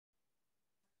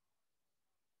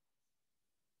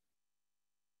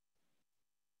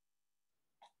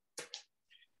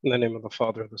In the name of the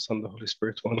Father, the Son, the Holy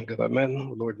Spirit, one God, amen.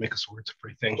 O Lord, make us words to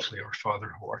pray thankfully. Our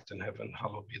Father, who art in heaven,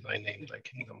 hallowed be thy name. Thy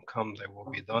kingdom come, thy will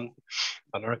be done,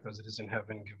 on earth as it is in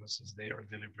heaven. Give us this day our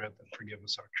daily bread, and forgive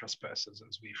us our trespasses,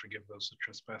 as we forgive those who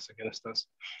trespass against us.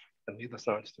 And lead us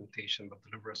not into temptation, but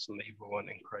deliver us from the evil one.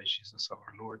 In Christ Jesus our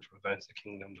Lord, for thine is the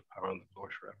kingdom, the power, and the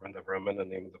glory forever and ever. Amen. In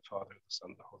the name of the Father, the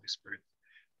Son, the Holy Spirit,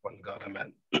 one God,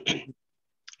 amen.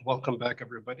 Welcome back,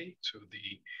 everybody, to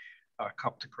the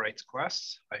Coptic Rites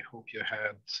class. I hope you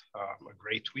had a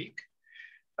great week.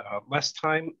 Last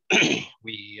time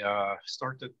we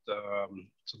started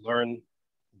to learn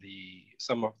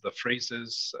some of the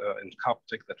phrases in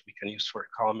Coptic that we can use for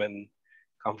common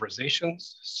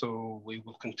conversations. So we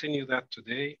will continue that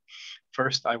today.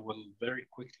 First, I will very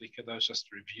quickly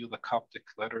just review the Coptic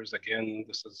letters again.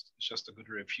 This is just a good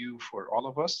review for all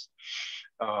of us.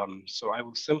 So I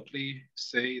will simply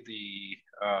say the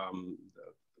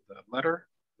letter,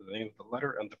 the name of the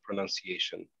letter, and the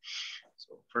pronunciation.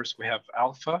 So first we have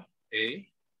alpha, A,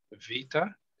 Vita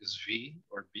is V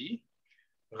or B,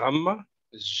 Gamma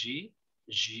is G,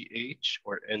 GH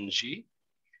or NG,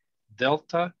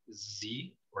 Delta is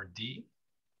Z or D,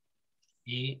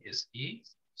 E is E,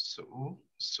 Su,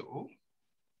 Su,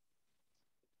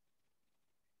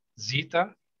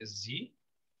 Zeta is Z,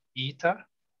 Eta,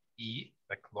 E,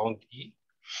 like long E,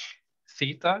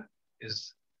 Theta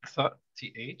is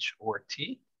TH or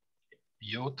T,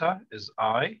 Iota is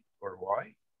I or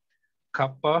Y,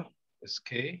 Kappa is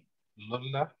K,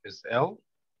 Lulla is L,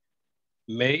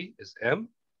 May is M,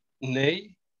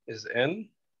 Ne is N,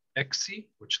 Xe,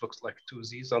 which looks like two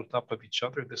Z's on top of each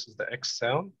other. This is the X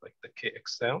sound, like the KX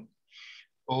sound.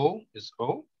 O is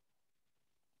O.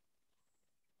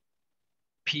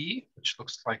 P, which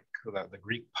looks like the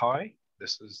Greek pi.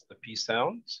 This is the P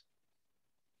sound.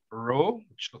 Rho,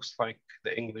 which looks like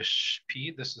the English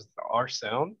P. This is the R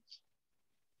sound.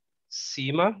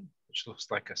 Sima, which looks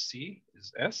like a C,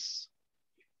 is S.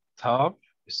 Tav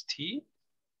is T.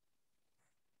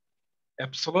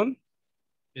 Epsilon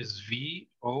is V,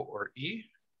 O, or E.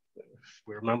 If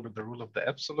we remember the rule of the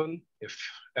epsilon, if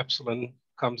epsilon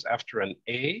comes after an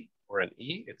A or an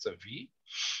E, it's a V.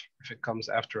 If it comes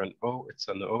after an O, it's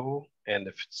an O. And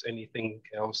if it's anything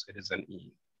else, it is an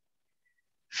E.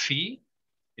 Phi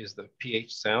is the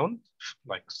PH sound,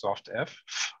 like soft F.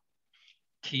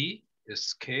 Ki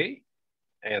is K.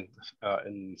 And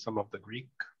in some of the Greek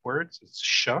words, it's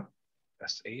sh,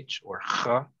 SH, or ch.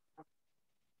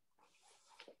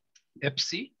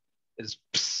 Epsi is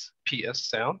ps, PS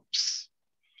sound, ps.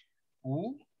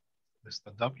 U is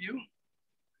the W.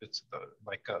 It's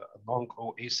like a long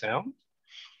OA sound.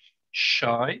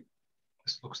 Shy,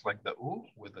 this looks like the U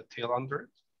with a tail under it.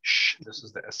 Sh, this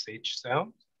is the SH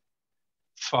sound.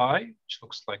 Phi, which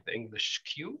looks like the English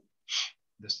Q.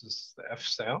 This is the F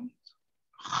sound.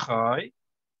 Chai,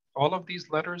 all of these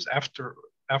letters after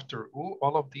U,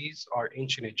 all of these are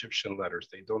ancient Egyptian letters.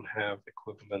 They don't have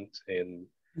equivalent in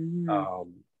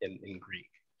Greek.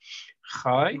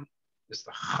 Chai is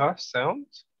the Ch sound.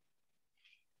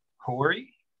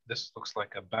 Hori, this looks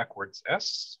like a backwards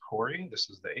S. Hori, this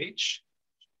is the H.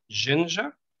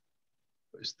 Jinja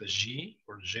is the G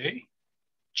or J.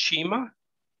 Chima,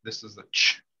 this is the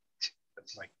Ch.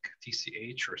 It's like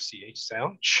TCH or CH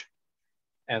sound. Ch.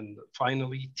 And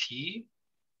finally, T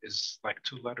is like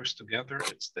two letters together.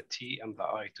 It's the T and the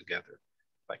I together,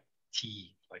 like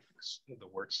T, like the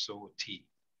word so T.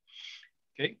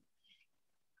 Okay.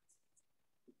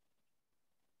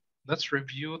 Let's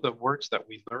review the words that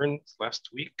we learned last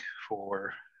week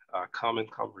for common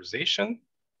conversation.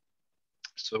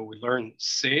 So we learned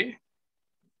se,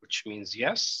 which means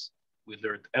yes. We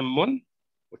learned emmun,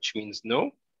 which means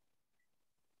no.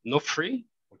 Nofri,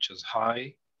 which is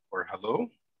hi or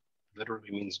hello, literally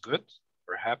means good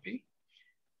or happy.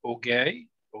 Ogay,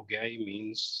 ogay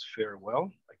means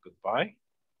farewell, like goodbye.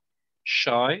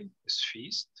 Shai is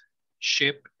feast.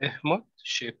 Shep ehmot,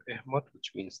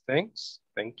 which means thanks,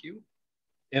 thank you.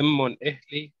 Emmun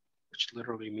ehli, which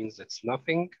literally means it's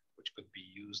nothing, which could be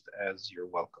used as you're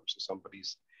welcome. So somebody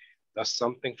does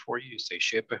something for you, you say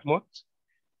shep ehmot,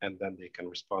 and then they can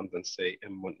respond and say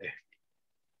emmun ehli.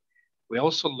 We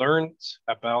also learned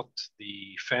about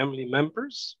the family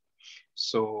members.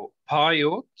 So Pa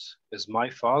Yot is my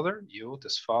father, Yot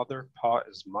is father, Pa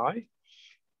is my.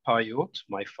 Pa Yot,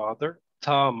 my father.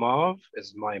 Ta Mav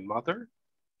is my mother.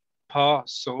 Pa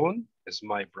Son is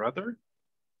my brother.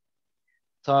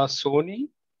 Ta Soni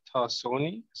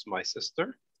is my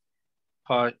sister.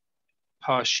 Pa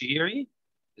Shiri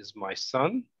is my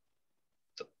son.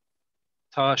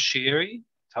 Ta Sheri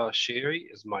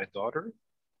is my daughter.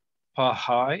 Pa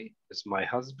Hai is my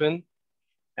husband.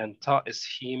 and Ta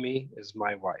Ishimi is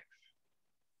my wife.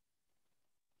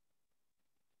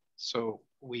 So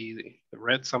we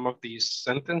read some of these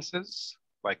sentences,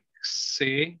 like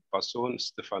Se Pason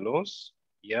Stefanos,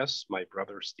 yes, my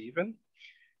brother Stephen.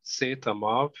 Se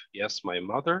Tamav, yes, my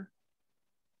mother.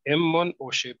 Emmon o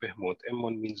Shepehmut.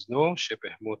 Emmon means no,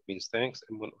 Shepehmut means thanks.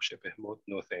 Emmon o Shepehmut,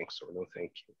 no thanks or no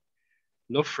thank you.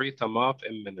 Nufri Tamav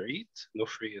Emmenrit.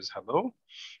 Nufri is hello.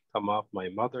 Tamav, my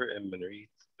mother. Emmenrit,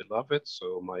 beloved. So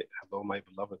hello, my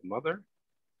beloved mother.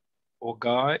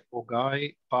 Ogai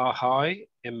Pahai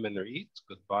Emmenrit.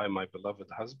 Goodbye, my beloved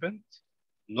husband.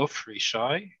 Nufri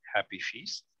Shai, happy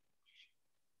feast.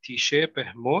 Tishe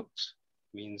Pehmut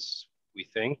means we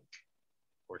thank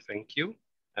or thank you.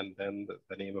 And then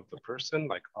the name of the person,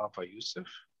 like Ava Yusuf.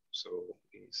 So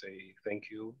we say thank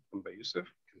you, Amba Yusuf.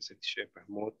 You can say Tishe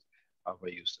Pehmut, Ava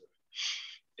Yusuf.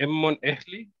 Immon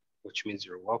Ehli, which means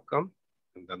you're welcome.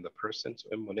 And then the person, so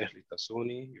Immon Ehli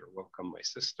Tasuni, you're welcome, my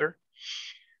sister.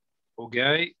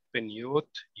 Ogay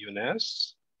Benyot Yunes,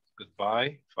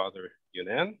 goodbye, Father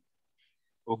Yunan.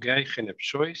 Ogay Cheneb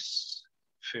Choice,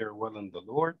 farewell in the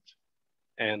Lord.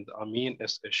 And Amin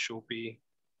es Eshubi,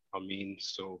 Amin,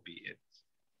 so be it.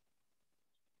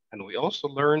 And we also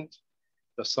learned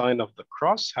the sign of the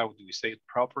cross. How do we say it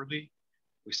properly?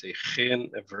 We say Chen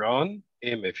Evron,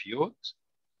 Em Evyot,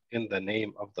 in the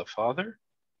name of the Father,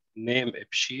 Nem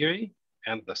Epshiri,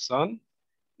 and the Son,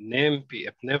 Nem Pi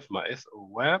Epnev Ma'ith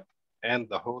Uwab, and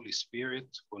the Holy Spirit,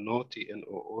 Unoti in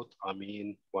Uot,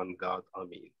 Amin, one God,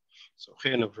 Amin. So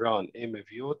Chen Evron, Em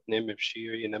Evyot, Nem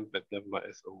Epshiri, Nem Pi Epnev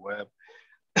Ma'ith Uwab,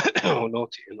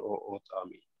 Unoti in Uot,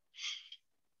 Amin.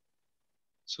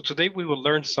 So today we will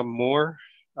learn some more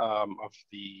of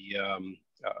the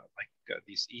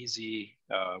these easy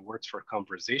words for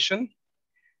conversation.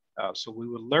 So we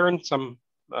will learn some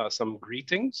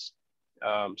greetings.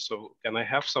 So can I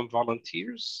have some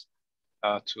volunteers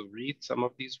to read some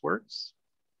of these words?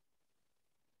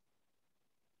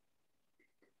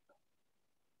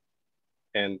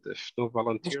 And if no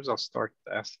volunteers, I'll start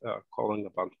calling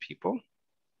upon people.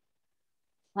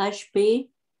 Ashby.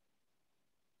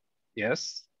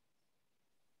 Yes.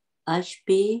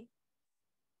 Ashby.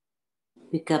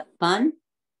 Pikapan.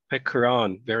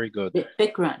 Pekran, very good.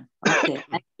 Pekran, okay.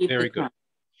 Very good.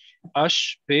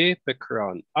 Ash pe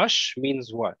pekran. Ash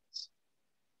means what?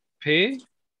 Pe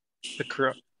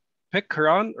pekran.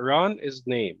 Pekran, ran is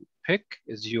name. Pek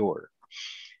is your.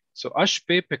 So ash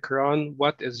pe pekran,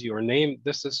 what is your name?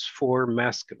 This is for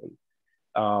masculine.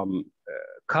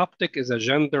 Coptic is a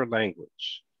gender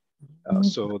language.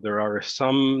 So there are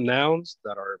some nouns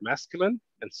that are masculine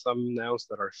and some nouns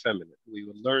that are feminine. We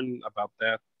will learn about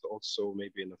that also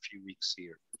maybe in a few weeks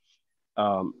here.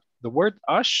 The word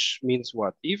ash means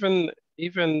what? Even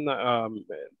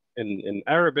in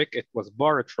Arabic, it was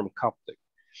borrowed from Coptic.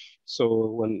 So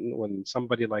when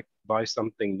somebody like buys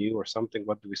something new or something,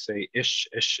 what do we say? Ish,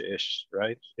 ish, ish,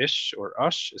 right? Ish or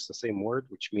ash is the same word,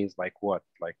 which means like what?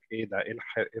 Like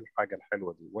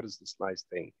what is this nice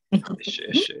thing? Ish,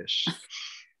 ish, ish.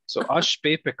 So ash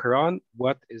pe pekran,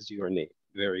 what is your name?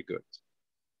 Very good.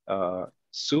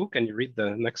 Sue, can you read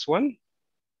the next one?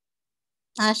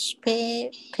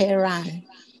 Ashpe Peran.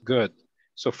 Good.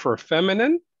 So for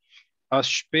feminine,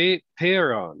 Ashpe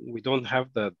Peran. We don't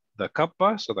have the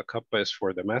kappa, so the kappa is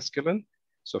for the masculine.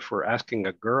 So for asking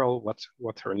a girl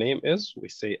what her name is, we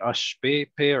say Ashpe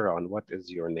Peran, what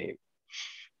is your name?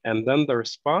 And then the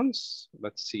response,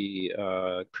 let's see,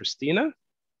 Christina.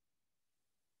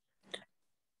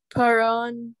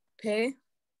 Paran Pe.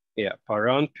 Yeah,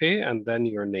 Paran Pe, and then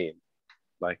your name.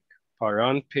 Like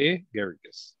Paran Pe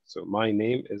Gergis. So my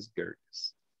name is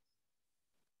Gergis.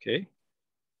 Okay.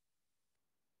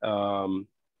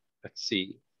 Let's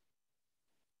see.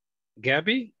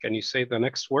 Gabby, can you say the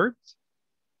next word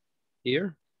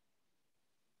here?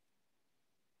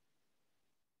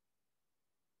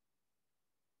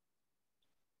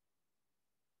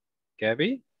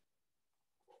 Gabby?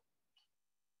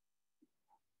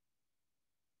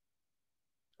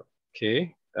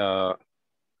 Okay.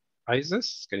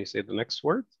 Isis, can you say the next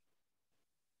word?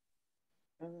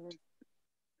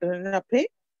 Rape.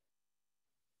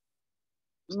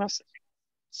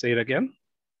 Say it again.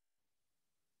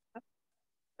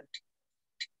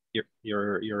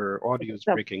 Your audio is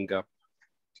breaking up.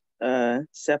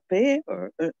 Sape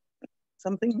or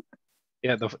something.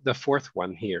 Yeah, the fourth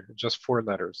one here, just 4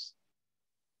 letters.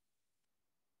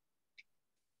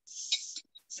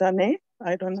 Sane,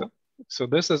 I don't know. So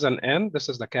this is an N, this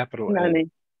is the capital Nane.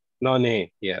 N. Nane,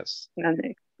 yes.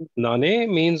 Nane.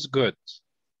 Nane means good.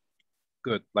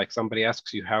 Good, like somebody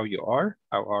asks you how you are,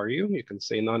 how are you? You can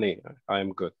say Nane, I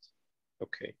am good.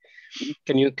 Okay.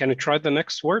 Can you try the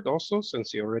next word also,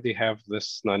 since you already have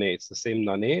this nane? It's the same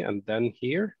nane, and then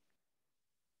here.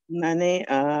 Nane,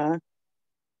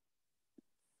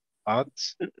 At,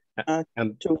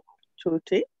 and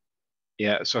tuti.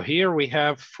 yeah, so here we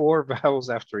have 4 vowels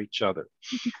after each other.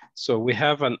 So we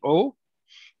have an O,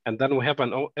 and then we have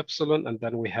an O epsilon, and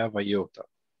then we have a iota.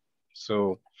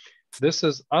 So this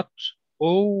is at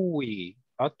O-we,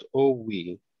 at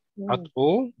O-we. At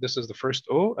O, this is the first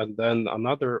O, and then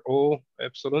another O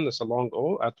epsilon is a long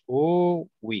O, at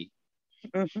O-we.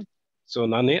 So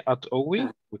nane at O-we,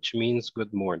 which means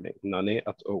good morning. Nane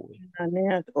at O-we.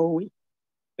 Nane at O-we.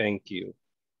 Thank you.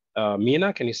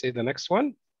 Mina, can you say the next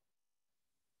one?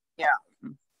 Yeah.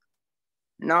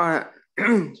 No,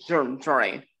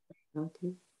 sorry.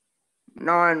 Okay.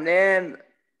 Nane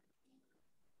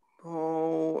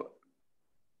po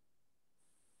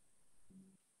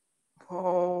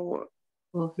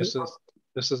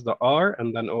This is the R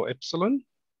and then O epsilon,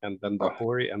 and then the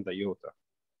hori and the iota.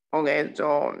 Okay,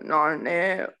 so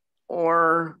nane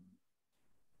or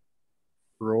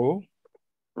Ro.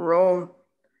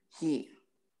 Rohi.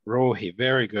 Rohi,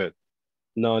 very good.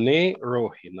 Nane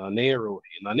rohi, nane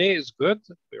rohi. Nane is good,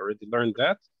 we already learned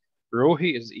that.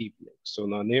 Rohi is evening, so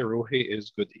nane rohi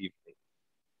is good evening.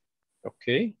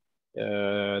 Okay,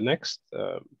 next,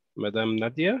 Madame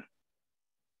Nadia.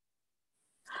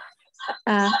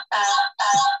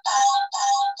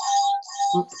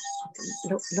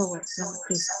 Lower,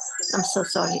 please. I'm so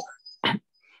sorry.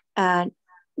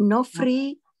 No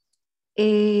free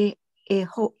a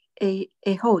hoi.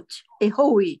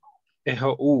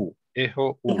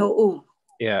 Ehou.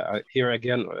 Yeah, here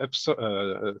again,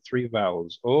 3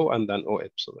 vowels, O and then O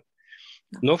epsilon.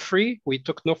 Nofri, we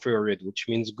took Nofri already, which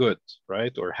means good,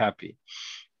 right, or happy.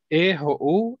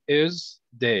 Ehou is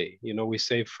day. You know, we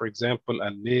say, for example,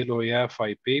 Alleluia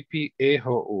fai pepi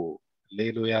ehou.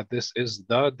 Alleluia, this is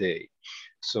the day.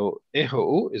 So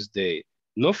ehou is day.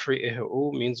 Nofri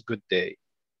ehou means good day.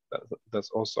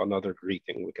 That's also another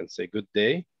greeting. We can say good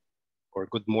day or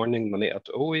good morning, nane at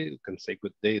oe. You can say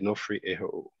good day, nofri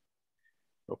ehou.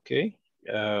 Okay.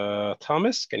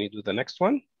 Thomas, can you do the next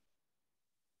one?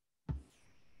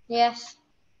 Yes.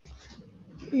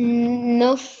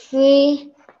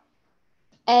 Nofri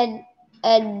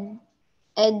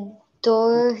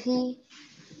Edorhi.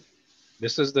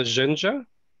 This is the Jinja.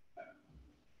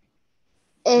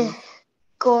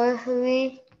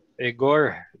 Egorhi.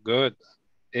 Egor, good.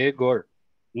 Egor.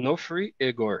 Nofri,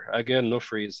 Egor. Again,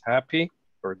 Nofri is happy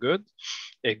or good.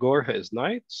 Egor is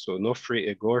night, so Nofri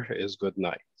Egor is good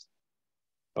night.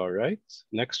 All right.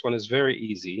 Next one is very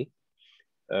easy.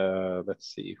 Let's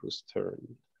see whose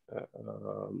turn.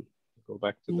 Go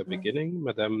back to the beginning.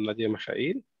 Madame Nadia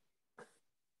Mikhail.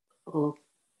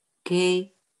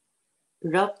 Okay.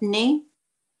 Ropney.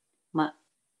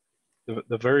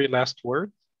 The very last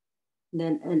word.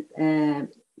 Then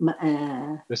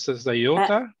This is the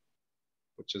iota,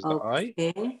 which is the I.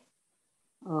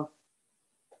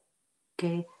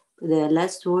 Okay. The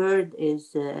last word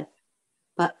is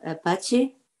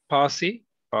Pachi. Pasi.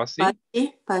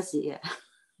 Pasi, yeah.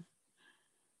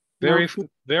 Very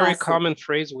common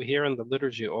phrase we hear in the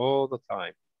liturgy all the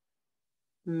time.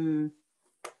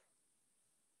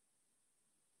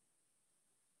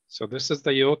 So this is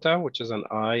the iota, which is an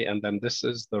I, and then this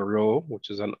is the rho, which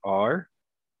is an R,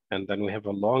 and then we have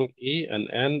a long E, an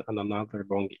N, and another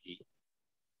long E.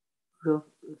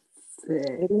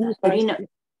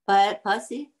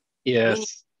 Pasi?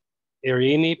 Yes,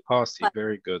 Irini Pasi,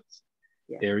 very good.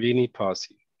 Yeah. Irini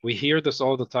Pasi. We hear this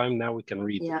all the time, now we can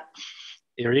read it.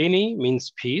 Irini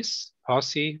means peace,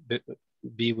 Pasi,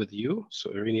 be with you.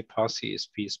 So Irini Pasi is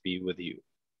peace be with you.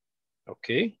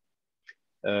 Okay.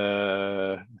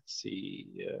 Let's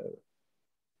see.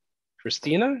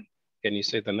 Christina, can you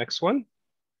say the next one?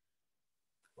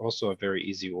 Also a very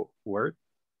easy word.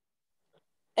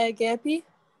 Agape.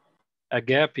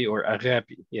 Agape or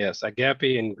agape. Yes, agape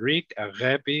in Greek,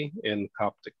 agape in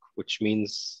Coptic, which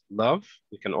means love.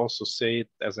 We can also say it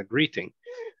as a greeting.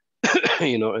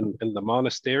 You know, in the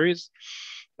monasteries,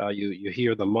 you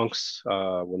hear the monks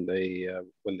when they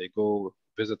go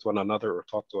visit one another or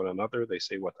talk to one another, they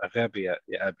say what agape ya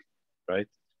abi, right?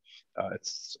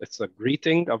 It's a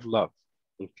greeting of love.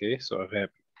 Okay, so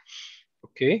agape.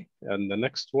 Okay, and the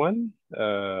next one,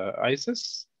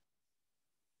 Isis.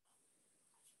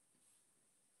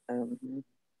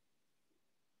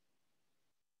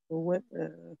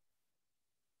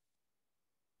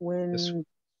 When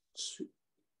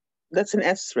that's an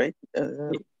S, right?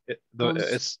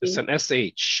 It's an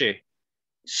SH.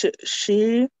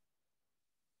 She.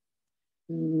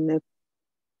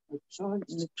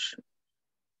 Shorts.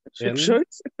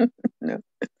 No.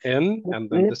 N, and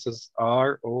then this is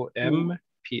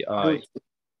R-O-M-P-I.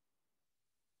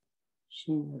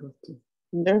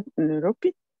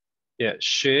 Neropi? Yeah,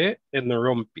 she in the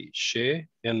rumpi. She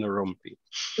in the rumpi.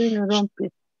 Neropi.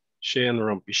 She and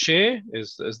rumpi. She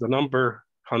is the number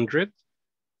 100.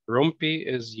 Rumpi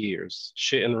is years.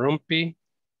 She and rumpi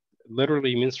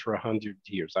literally means for 100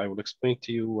 years. I will explain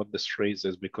to you what this phrase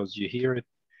is because you hear it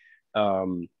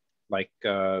like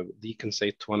deacons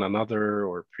say to one another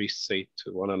or priests say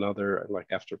to one another,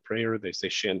 like after prayer, they say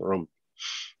she and rumpi.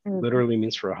 Literally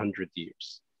means for 100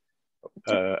 years.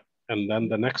 And then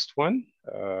the next one,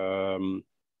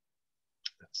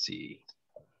 let's see,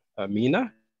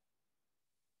 Mina.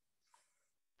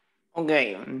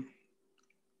 Okay.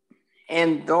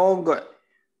 And dog,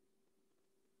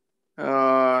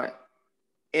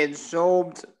 it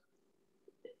sold.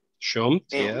 Shomt,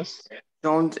 yes.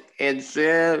 Don't it's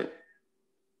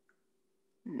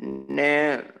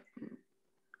ne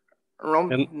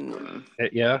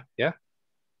Yeah.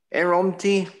 And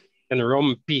romti. And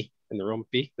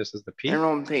rompi, this is the P. And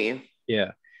rompi.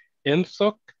 Yeah.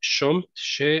 Inthok, shomt,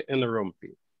 she, and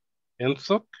rompi.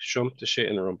 Inthok, shomt, she,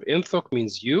 and rompi. Inthok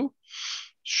means you.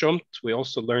 Shomt, we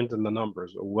also learned in the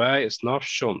numbers. Why is not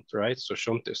shomt, right? So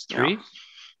shomt is 3. Yeah.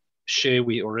 She,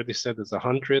 we already said, is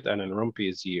 100, and in rumpi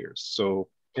is years. So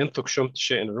Inthok, shomt,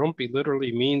 she, and rumpi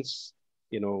literally means,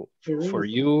 you know, for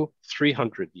you,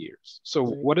 300 years. So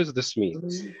what does this mean?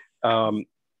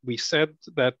 We said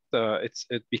that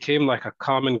it became like a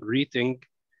common greeting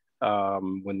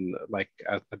when, like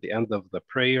at the end of the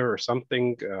prayer or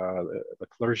something, the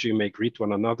clergy may greet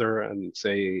one another and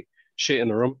say she and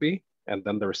rumpi, and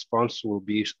then the response will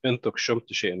be intuk shumt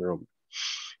she and rumpi.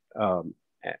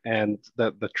 And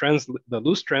the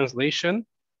loose translation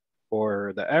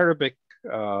or the Arabic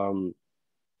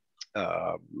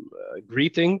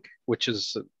greeting, which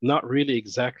is not really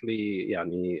exactly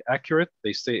accurate,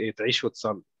 they say تعيش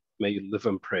وتصلي, may you live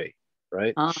and pray,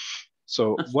 right?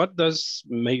 So what does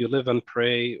may you live and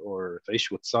pray or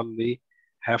تعيش وتصلي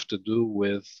have to do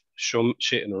with شم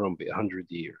شيء rumbi, 100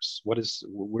 years?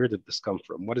 Where did this come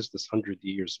from? What does this 100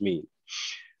 years mean?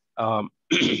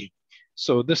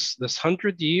 So this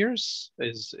 100 years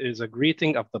is a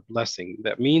greeting of the blessing.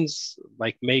 That means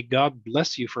like, may God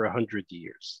bless you for 100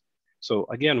 years. So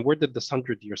again, where did this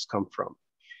 100 years come from?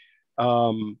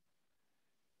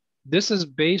 This is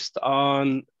based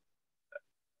on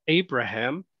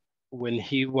Abraham when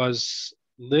he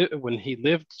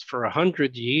lived for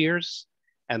 100 years,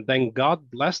 and then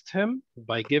God blessed him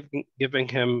by giving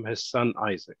him his son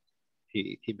Isaac.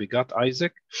 He begot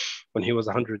Isaac when he was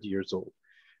 100 years old.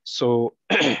 So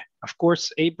of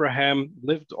course, Abraham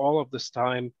lived all of this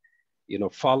time,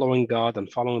 following God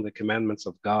and following the commandments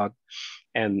of God.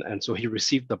 And so he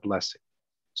received the blessing.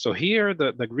 So here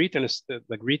the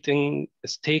greeting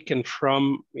is taken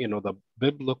from the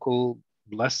biblical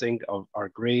blessing of our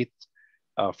great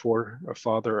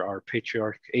forefather, our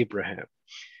patriarch Abraham.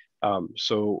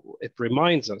 So it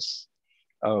reminds us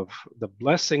of the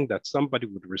blessing that somebody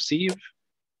would receive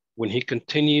when he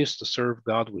continues to serve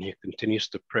God, when he continues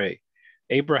to pray.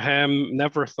 Abraham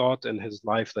never thought in his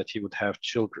life that he would have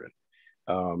children.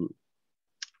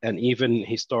 And even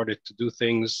he started to do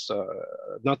things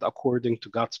not according to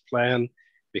God's plan,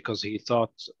 because he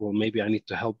thought, well, maybe I need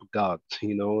to help God,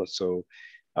 So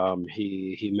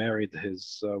he married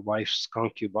his wife's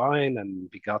concubine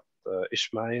and begot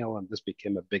Ishmael, and this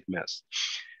became a big mess.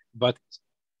 But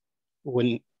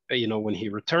when he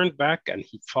returned back and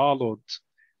he followed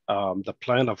the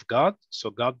plan of God, so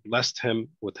God blessed him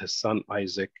with his son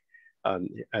Isaac,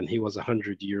 and he was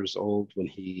 100 years old when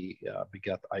he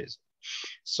begat Isaac.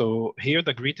 So here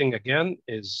the greeting again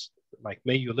is like,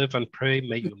 may you live and pray,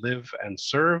 may you live and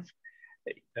serve,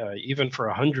 even for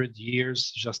 100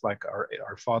 years, just like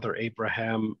our father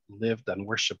Abraham lived and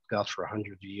worshiped God for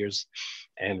 100 years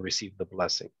and received the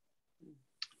blessing.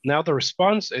 Now the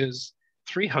response is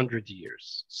 300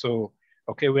 years. So,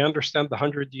 okay, we understand the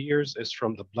 100 years is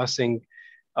from the blessing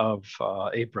of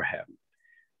Abraham.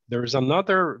 There is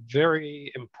another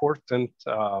very important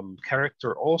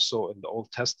character also in the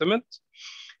Old Testament.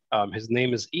 His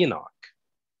name is Enoch.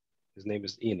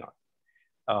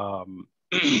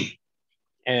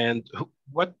 And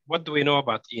what do we know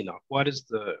about Enoch? What is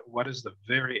the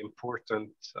very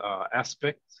important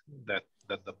aspect that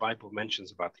the Bible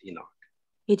mentions about Enoch?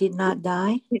 He did not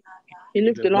die. He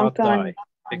lived a long time. Die.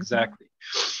 Exactly.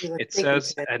 It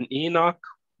says, and Enoch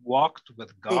walked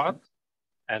with God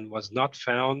and was not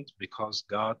found because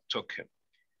God took him.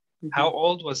 How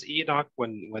old was Enoch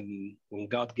when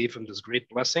God gave him this great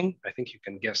blessing? I think you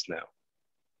can guess now.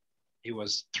 He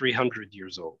was 300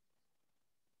 years old.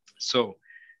 So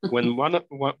When one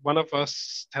of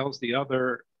us tells the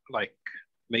other, like,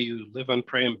 may you live and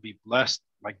pray and be blessed,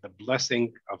 like the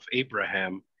blessing of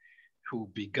Abraham, who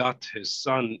begot his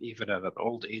son even at an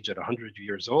old age, at 100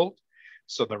 years old.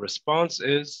 So the response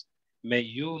is, may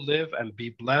you live and be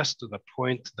blessed to the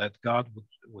point that God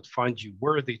would find you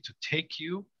worthy to take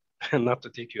you, and not to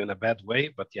take you in a bad way,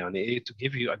 but to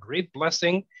give you a great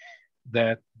blessing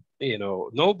that,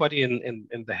 nobody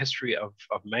in the history of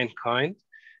mankind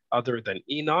other than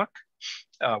Enoch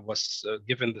was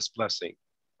given this blessing,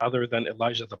 other than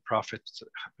Elijah the prophet,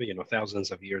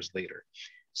 thousands of years later.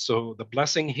 So the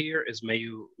blessing here is, may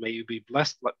you be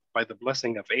blessed by the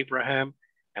blessing of Abraham,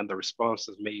 and the response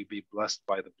is, may you be blessed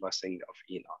by the blessing of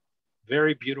Enoch.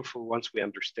 Very beautiful once we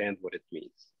understand what it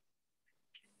means.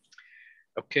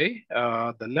 Okay,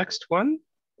 the next one,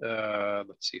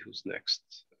 let's see who's next.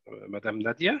 Madam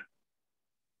Nadia.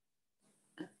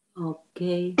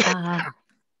 Okay.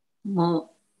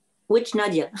 Which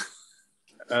Nadia?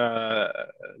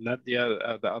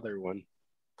 Nadia, the other one.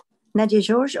 Nadia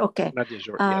George. Okay. Nadia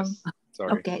George. Yes.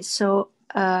 Sorry. Okay. So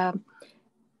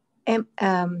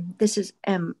this is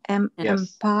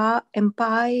Yes.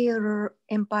 Empire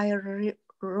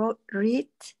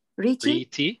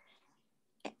Riti.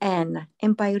 N.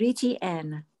 Empirity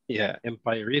N. Yeah,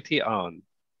 Empirity on.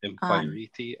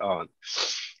 Empirity on.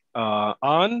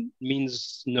 On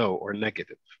means no or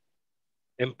negative.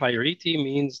 Empirity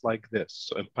means like this.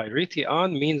 So empirity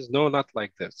on means no, not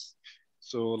like this.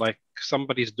 So like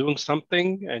somebody's doing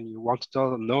something and you want to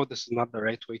tell them, no, this is not the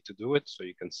right way to do it. So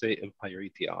you can say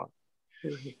empirity on.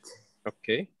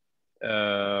 Okay.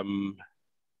 Madam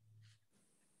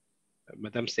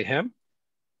Seham.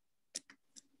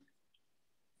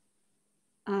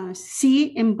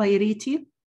 C. Empirity.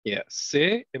 Yeah,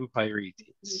 se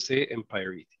empirity. Se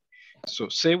empirity. So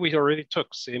say we already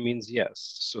took. Say means yes.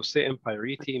 So se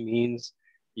empirity means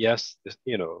yes,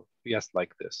 yes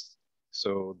like this.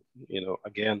 So,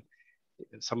 again,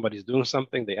 somebody's doing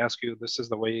something, they ask you, this is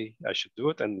the way I should do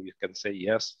it, and you can say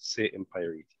yes, se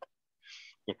empirity.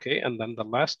 Okay, and then the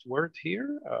last word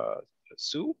here,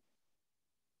 Sue.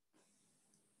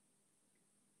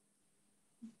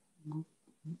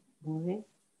 The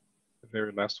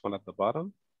very last one at the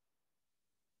bottom.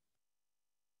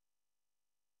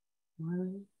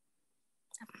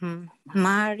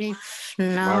 Marif,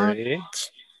 not Mari.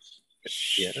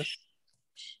 Yes.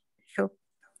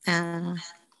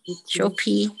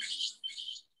 Shopi.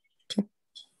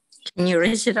 Can you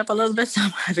raise it up a little bit?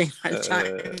 I'm having a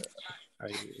time.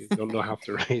 I don't know how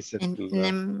to raise it.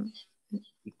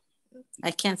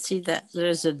 I can't see that.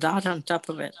 There's a dot on top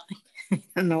of it. I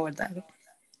don't know what that is.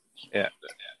 Yeah.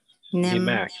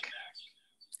 Nimak.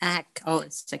 Oh,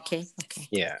 it's okay. Okay.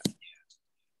 Yeah.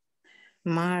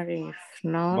 Mari if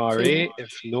naughty. Mari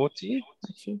if naughty.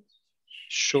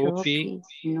 Shopi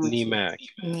Nimak.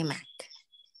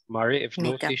 Mari if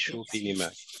naughty, Shopi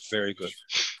Nimak. Very good.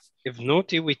 If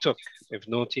naughty we took. If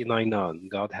naughty Nainan,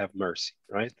 God have mercy,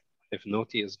 right? If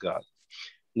naughty is God.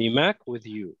 Nimak with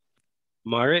you.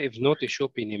 Mari if naughty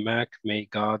Shopi Nimak, may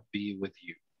God be with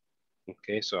you.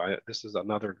 Okay, so this is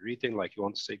another greeting, like you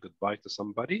want to say goodbye to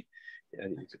somebody.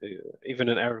 And even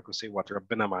in Arabic, we say what?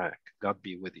 Rabbina ma'ak, God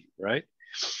be with you, right?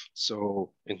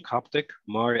 So in Coptic,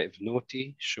 Mari if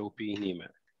naughty Shopi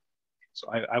Nimak. So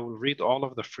I will read all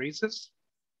of the phrases.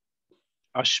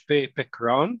 Ashpe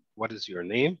Pekran, what is your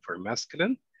name for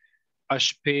masculine?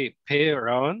 Ashpe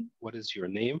Peran, what is your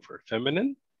name for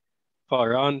feminine?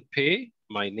 Paran Pe,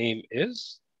 my name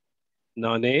is.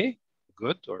 Nane,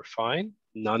 good or fine.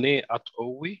 Nane at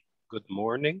Owi, good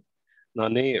morning.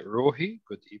 Nane Rohi,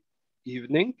 good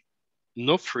evening.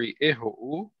 Nofri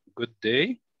Eho'u, good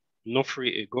day.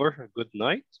 Nofri Egor, good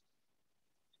night.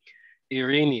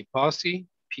 Irini Pasi,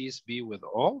 peace be with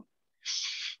all.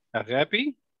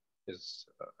 Agapi is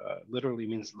literally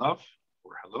means love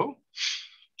or hello.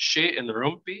 She and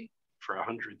Rumpi for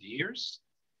 100 years.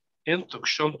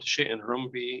 Intukshumt she and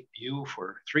Rumpi, you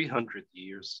for 300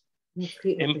 years.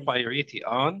 Empiriti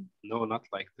on, no, not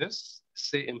like this.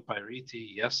 Say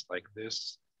empiriti, yes, like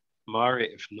this. Mare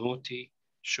if naughty,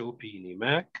 Shopi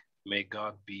Nimak, may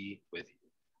God be with you.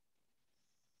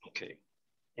 Okay.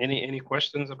 Any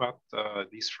questions about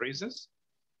these phrases?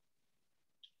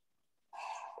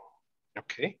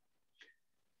 Okay.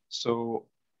 So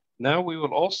now we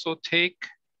will also take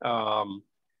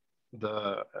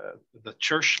the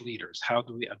church leaders. How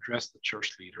do we address the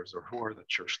church leaders, or who are the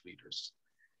church leaders?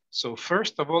 So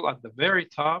first of all, at the very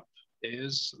top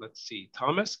is, let's see,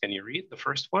 Thomas, can you read the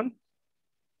first one?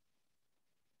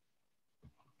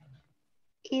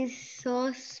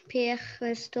 Isos per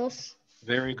Christus.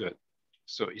 Very good.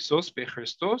 So Isos pe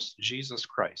Christos, Jesus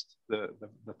Christ. The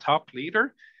top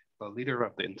leader, the leader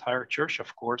of the entire church,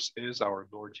 of course, is our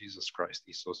Lord Jesus Christ.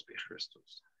 Isos pe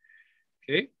Christos.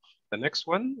 Okay, the next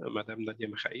one, Madame Nadia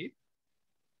Mikhail.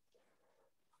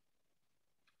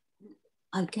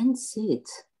 I can't see it.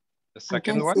 The I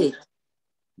second can't one. see it.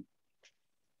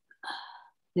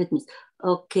 Let me.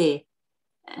 Okay.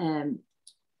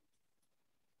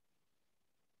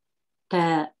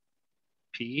 Pa,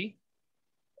 P.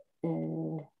 P.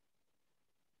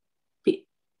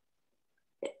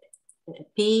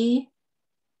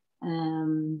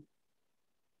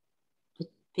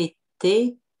 P.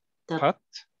 Pite. Pat.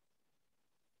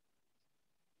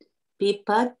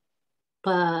 Pipat.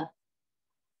 Pa.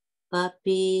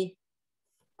 Papi.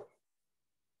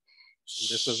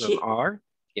 This is an R.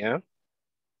 Yeah.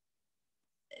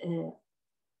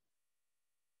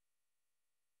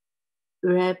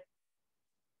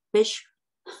 Rapish.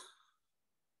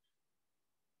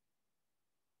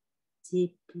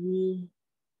 CP.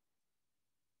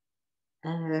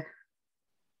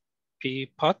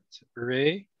 P. Pat.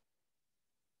 Re.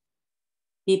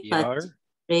 Pipat. Yar.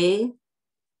 Re.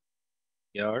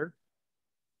 Yar.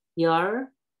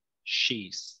 Yar.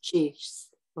 She's. Cheese.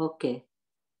 Okay.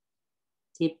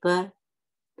 Tipa.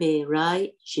 Pe.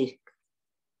 Rai. Chick.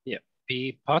 Yeah.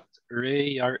 P. Pat.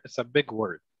 Re. Yar. It's a big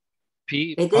word.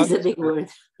 P. It Pat, is a big word.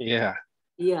 Yeah.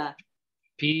 Yeah.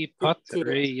 P. Pat.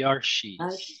 Re. Yar.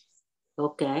 She's.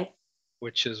 Okay.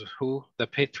 Which is who? The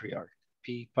patriarch.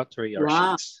 P. Pat. Re. Yar.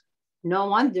 Wow. She's. No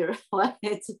wonder why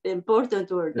it's an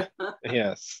important word.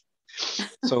 Yes.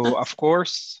 So, of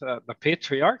course, the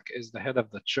patriarch is the head of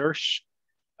the church.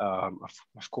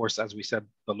 Of course, as we said,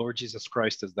 the Lord Jesus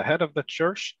Christ is the head of the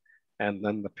church, and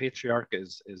then the patriarch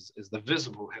is the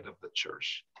visible head of the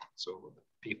church. So,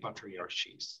 P.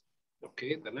 Patriarches.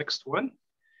 Okay, the next one,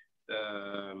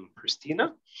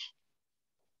 Christina.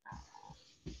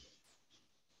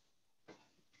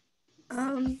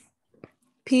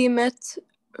 P.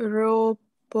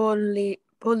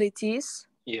 Metropolitis.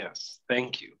 Yes,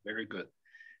 thank you. Very good.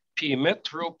 P.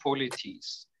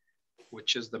 Metropolitis,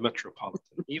 which is the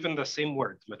metropolitan. Even the same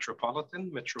word,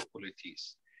 metropolitan,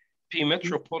 metropolitis. P.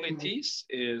 Metropolitis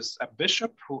is a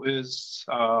bishop who is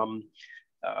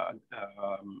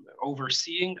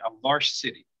overseeing a large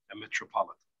city, a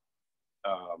metropolitan.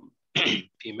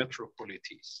 P.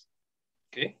 Metropolitis.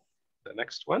 Okay, the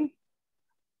next one.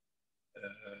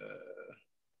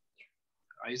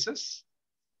 Isis.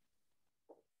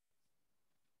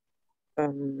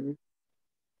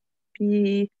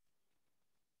 P.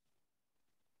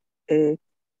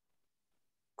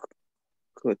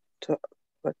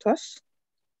 Kotos.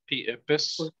 P.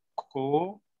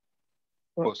 Episcopos.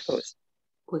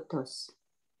 Kutos.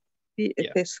 P.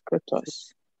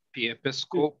 Episcopos. P.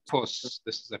 Episcopos.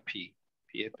 This is a P.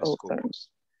 P. Episcopos.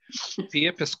 P.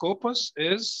 Episcopos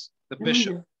is the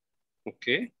bishop.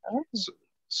 Okay. Oh.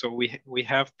 So we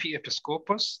have P.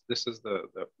 Episcopos. This is the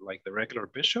like the regular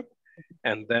bishop.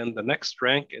 And then the next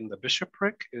rank in the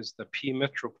bishopric is the P.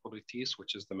 Metropolitis,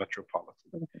 which is the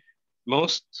metropolitan.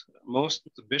 Most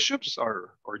bishops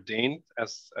are ordained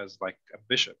as like a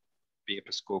bishop, P.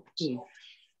 Episcopos. Yeah.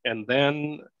 And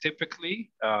then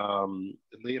typically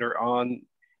later on,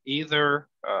 either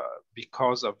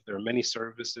because of their many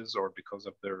services or because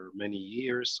of their many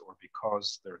years or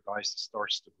because their diocese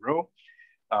starts to grow,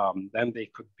 then they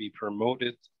could be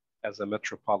promoted as a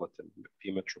metropolitan,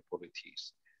 P.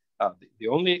 Metropolitis. The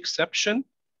only exception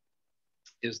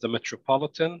is the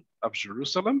Metropolitan of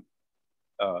Jerusalem,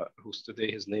 who's today,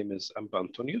 his name is Amba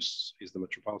Antonius. He's the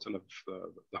Metropolitan of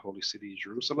the Holy City,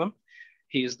 Jerusalem.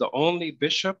 He is the only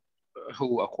bishop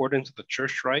who, according to the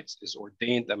church rites, is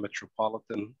ordained a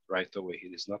metropolitan right away. He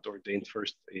is not ordained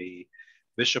first a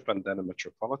bishop and then a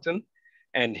metropolitan.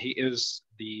 And he is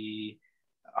the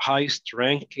highest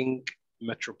ranking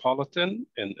metropolitan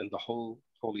in the whole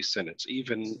Holy Synod.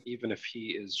 Even if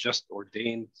he is just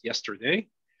ordained yesterday,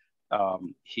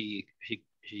 he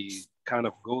kind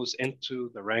of goes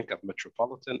into the rank of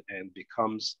metropolitan and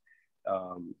becomes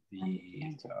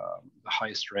the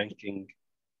highest ranking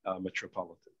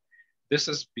metropolitan. This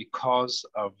is because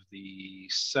of the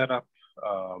setup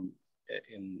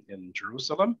in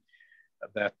Jerusalem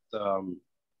that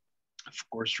of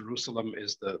course, Jerusalem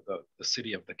is the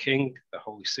city of the king, the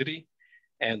holy city.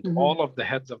 And all of the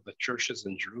heads of the churches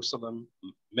in Jerusalem,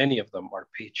 many of them are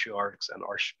patriarchs and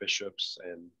archbishops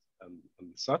and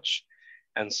such.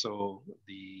 And so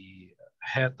the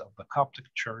head of the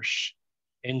Coptic church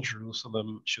in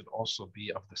Jerusalem should also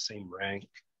be of the same rank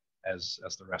as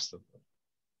the rest of them.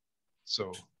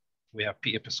 So we have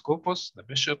P. Episcopos, the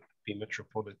bishop, P.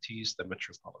 Metropolitis, the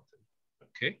metropolitan.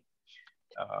 Okay.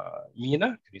 Mina,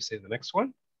 can you say the next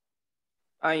one?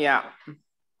 Yeah.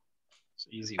 It's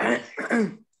an easy one.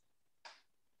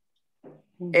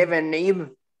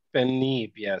 Evenib.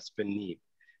 Benib, yes, Benib.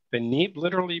 Benib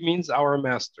literally means our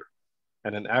master.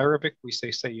 And in Arabic, we say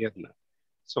Sayyidna.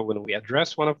 So when we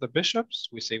address one of the bishops,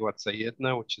 we say what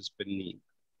Sayyidna, which is Benib.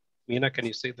 Mina, can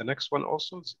you say the next one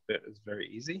also? It's very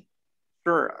easy.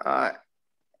 Sure.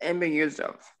 Aba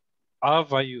Yusuf.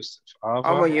 Ava Yusuf.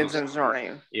 Aba Yusuf,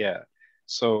 sorry. Yeah.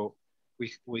 So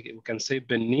we can say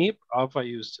Benib, Ava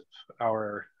Yusuf.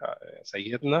 Our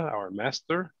Sayyidna, our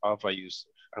master, Ava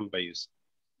Yusuf, Amba Yusuf.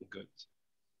 Good.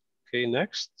 Okay,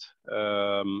 next.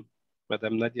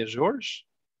 Madame Nadia George.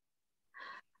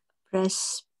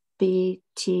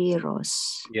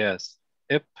 Presbyteros. Yes.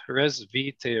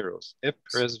 Presbyteros.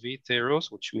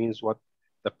 Presbyteros, which means what?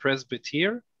 The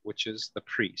presbyter, which is the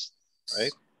priest,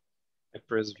 right?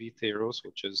 Presbyteros,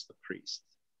 which is the priest.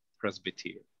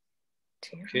 Presbyter.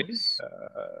 Okay.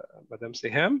 Madame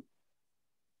Seham.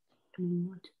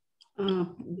 Beniot.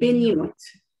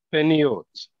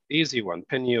 Peniot. Easy one.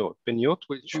 Peniot. Peniot,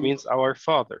 which means our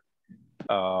father.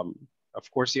 Of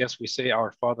course, yes, we say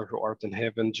our Father who art in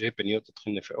heaven,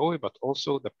 but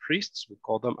also the priests, we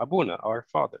call them Abuna, our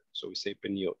father. So we say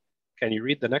Peniot. Can you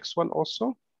read the next one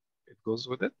also? It goes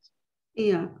with it.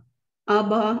 Yeah.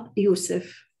 Abba Yusuf.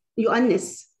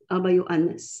 Yohannes. Abba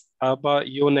Yohannes. Abba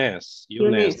Yonas.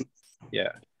 Yonas.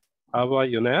 Yeah. Abba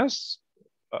Yonas,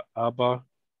 Abba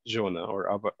Jonah, or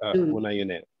Abba Abuna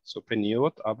Yonas. So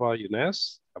Peniot, Abba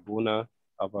Yonas, Abuna,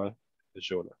 Abba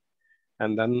Jonah.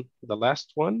 And then the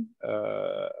last one,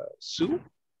 Sue.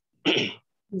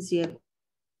 Zir.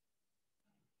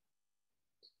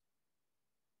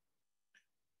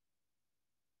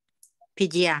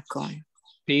 Pediacon.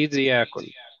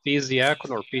 Pediacon.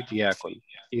 Pediacon or pediacon,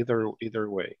 either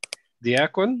way.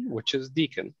 Diacon, which is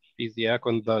deacon.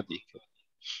 Pediacon, the deacon.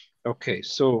 Okay,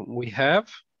 so we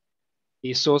have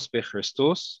Isos be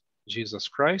Christos, Jesus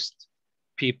Christ.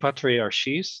 P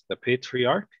Patriarchis, the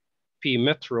patriarch. P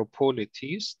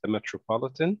Metropolites, the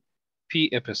metropolitan. P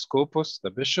Episcopos,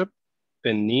 the bishop.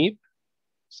 Benib,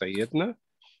 Sayyidna.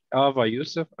 Ava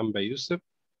Yusuf, Amba Yusuf.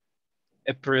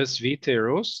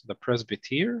 Presbyteros, the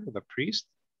presbyter, the priest.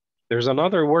 There's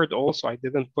another word also, I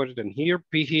didn't put it in here,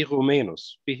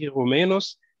 Pihirumenos.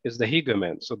 Pihirumenos is the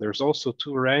higoman. So there's also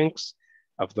two ranks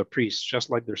of the priest. Just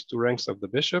like there's two ranks of the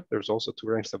bishop, there's also two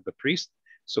ranks of the priest.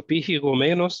 So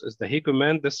Pihirumenos is the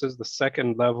higoman. This is the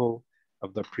second level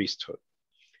of the priesthood.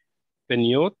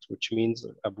 Peniot, which means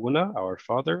Abuna, our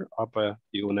father, Abba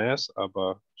Yunas,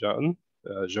 Abba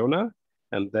Jonah,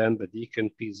 and then the deacon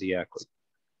Piziakon.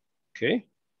 Okay.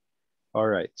 All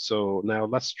right, so now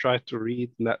let's try to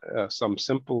read some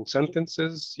simple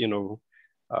sentences,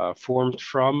 formed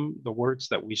from the words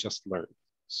that we just learned.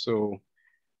 So,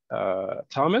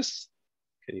 Thomas,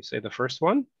 can you say the first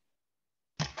one?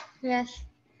 Yes.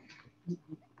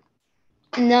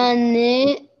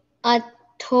 Nane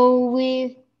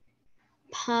atowi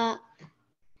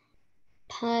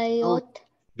payot.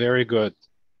 Very good.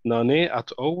 Nane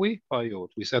at owi payot.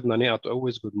 We said Nane at owi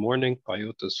is good morning.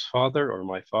 Payot is father or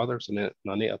my father. So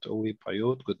Nane at owi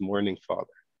payot, good morning, father.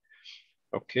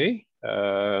 Okay.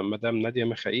 Madame Nadia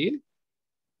Mikhail.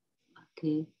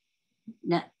 Okay.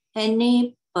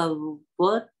 Any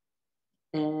pavot.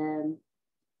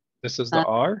 This is the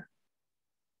R.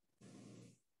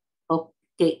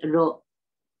 Okay.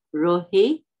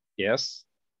 Rohi. Yes.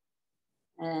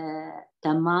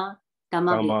 Tamav.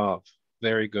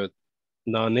 Very good.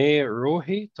 Nane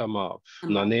Rohi Tamav.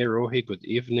 Nane Rohi, good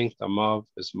evening. Tamav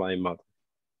is my mother.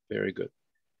 Very good.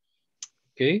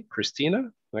 Okay,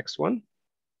 Christina, next one.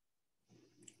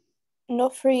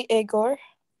 Nofri Egor.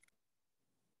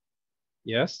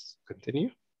 Yes,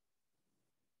 continue.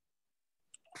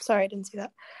 Sorry, I didn't see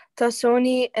that.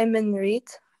 Tasoni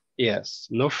Emenrit. Yes,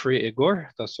 Nofri Igor,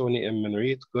 Tasoni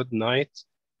Emenrit, good night,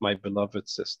 my beloved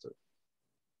sister.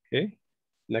 Okay,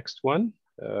 next one.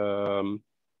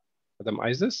 Madam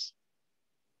Isis.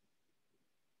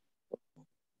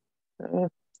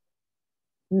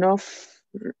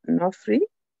 Nofri.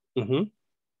 Mm-hmm.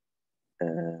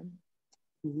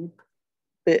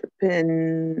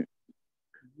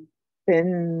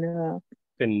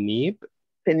 Penib.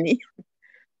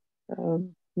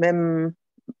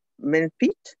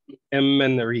 Menpit.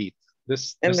 Emmenrit.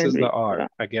 This is the R. Yeah.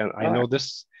 Again, I know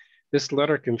this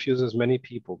letter confuses many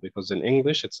people because in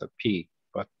English it's a P,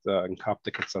 but in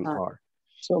Coptic it's an R.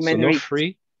 So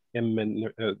Nofri,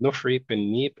 Nofri,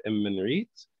 Penib,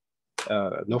 Emmenrit.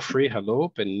 Nofri, hello,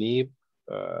 Penib,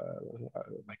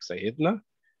 like Sayyidna,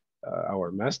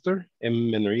 our master.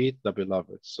 Emmenrit, the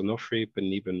beloved. So Nofri,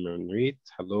 Penib, Emmenrit,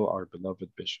 hello, our beloved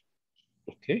bishop.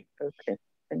 Okay. Okay.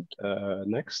 Thank you.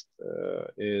 Next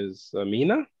is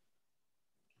Mina.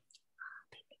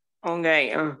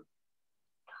 Okay.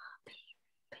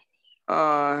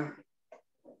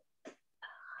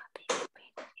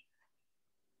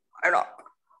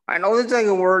 I know the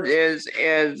second word is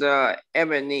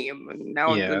ebony.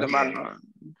 Now to the bottom.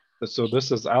 So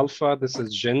this is alpha, this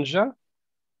is Jinja,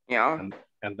 Yeah.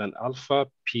 and then alpha,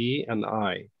 P, and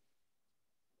I.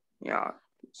 Yeah.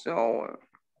 So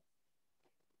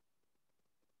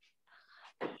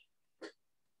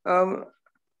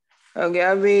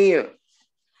Agabi.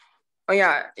 Oh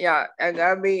yeah.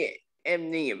 Agabi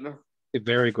Emnib.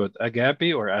 Very good.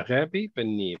 Agabi or Agabi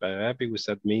Benib. Agabi we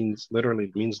said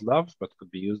literally means love, but could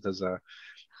be used as a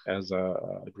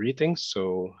greeting.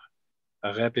 So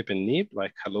Agabi Benib,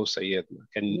 like hello Sayyidna.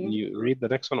 Can you read the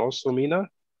next one also, Mina?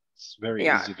 It's very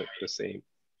easy, the same.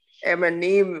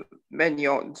 Emnib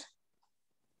Benyod.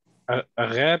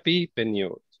 Agabi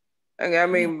Benyod.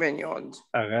 Agabi Benyod.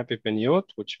 Agabi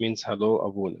Benyod, which means hello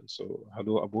Abuna. So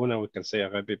hello Abuna, we can say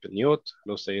Agabi Benyod.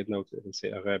 Hello Sayyidna, we can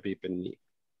say Agabi Benib.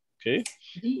 Okay.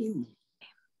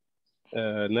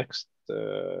 Next,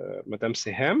 Madame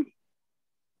Siham.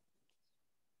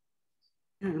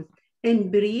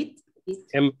 Embreed.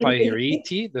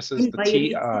 Empireti. This is the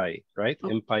TI, right?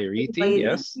 Okay. Empireti,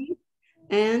 yes.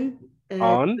 And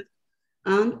On.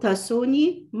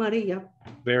 Tasoni Maria.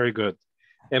 Very good.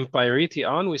 Empireti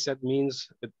on, we said means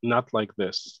not like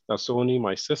this. Tasoni,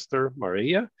 my sister,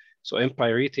 Maria. So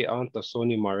Empireti on,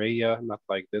 Tasoni Maria, not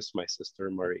like this, my sister,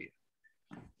 Maria.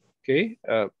 Okay.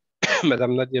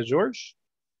 Madame Nadia George.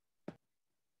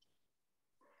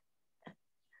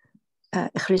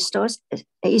 Christos,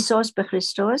 Isos be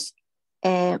Christos,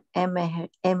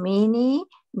 emini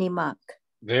nimak.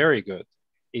 Very good.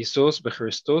 Isos be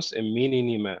Christos, emini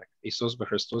nimak. Isos be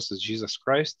Christos is Jesus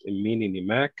Christ, emini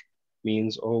nimak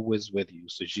means always with you.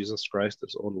 So Jesus Christ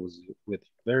is always with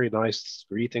you. Very nice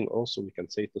greeting also we can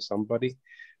say to somebody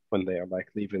when they are like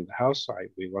leaving the house.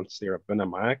 We want to say Rabbana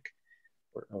ma'ak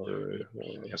or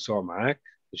Yasua ma'ak,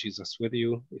 Jesus with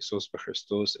you. Isos be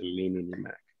Christos, emini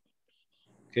nimak.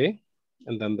 Okay.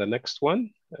 And then the next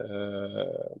one,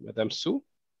 Madame Sue.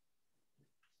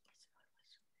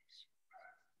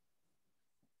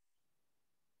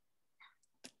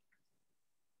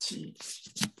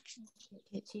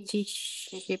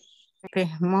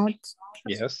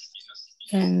 Yes.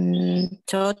 And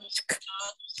Totk.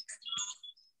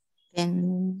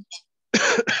 And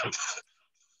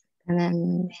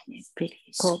then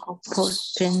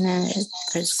Episcopus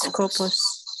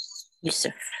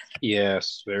Yusuf.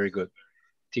 Yes, very good.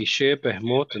 Tishe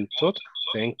Behmot and Totk,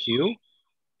 thank you.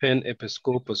 Pen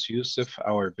Episcopus Yusuf,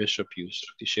 our Bishop Yusuf.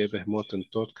 Tishe Behmot and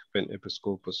Totk, Pen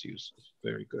Episcopus Yusuf.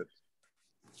 Very good.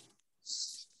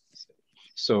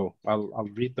 So I'll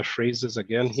read the phrases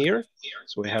again here.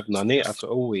 So we have Nane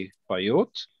At'owi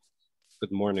Bayot.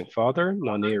 Good morning, Father.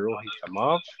 Nane Rohi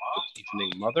Tamav. Good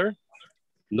evening, Mother.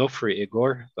 Nofri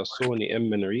Igor Tasoni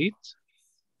Emmenrit.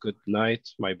 Good night,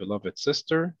 my beloved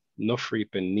sister. Nofri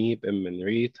Benib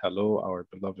Emmenrit. Hello, our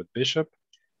beloved Bishop.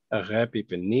 Agabi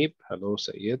Benib. Hello,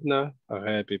 Sayyidna.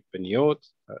 Agabi Benyot.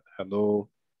 Hello,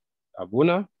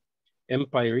 Abuna.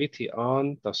 Empireti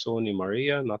An Tasoni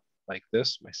Maria. Not like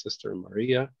this, my sister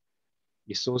Maria.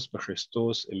 Isos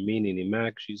Bechristos Emini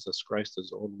Nimak. Jesus Christ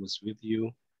is always with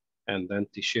you. And then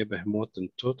Tishe Behmot and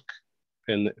Tutk.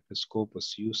 Pen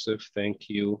Episcopus Yusuf, thank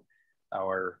you,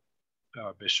 our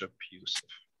Bishop Yusuf.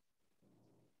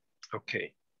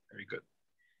 Okay, very good.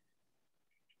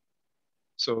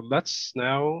 So let's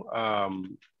now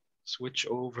switch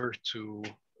over to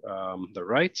the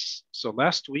rites. So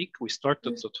last week we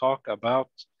started to talk about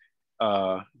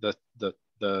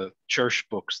the church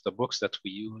books, the books that we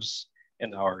use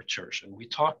in our church, and we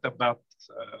talked about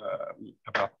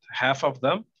half of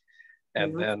them.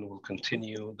 And then we'll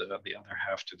continue the other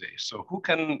half today. So who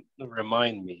can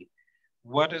remind me,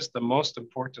 what is the most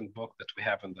important book that we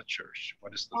have in the church?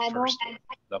 What is the first one?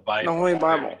 The Bible. The Holy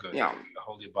Bible, Very good. yeah. The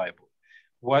Holy Bible.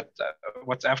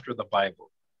 What's after the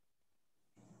Bible?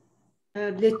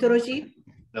 Liturgy.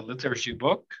 The liturgy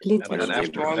book. Liturgy and then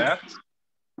after book. that?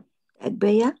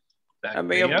 Agbeya. The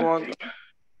Agbeya book.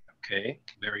 Okay,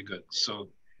 very good.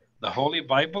 So the Holy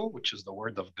Bible, which is the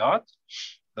Word of God.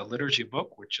 The liturgy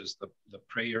book, which is the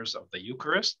prayers of the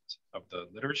Eucharist, of the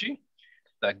liturgy,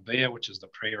 the Agbeya, which is the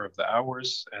prayer of the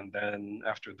hours, and then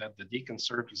after that, the deacon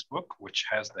service book, which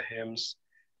has the hymns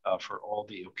for all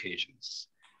the occasions.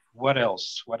 What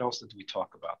else? What else did we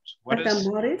talk about?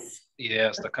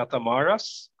 Yes, the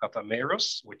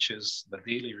Katamaros, which is the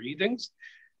daily readings.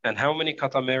 And how many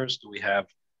Katamaros do we have?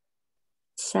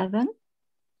 7.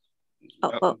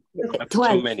 That's 12.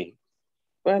 too many.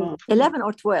 Well, 11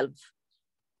 or 12?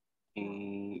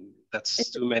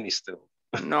 That's too many still.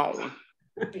 No.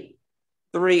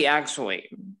 Three, actually.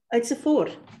 It's a 4.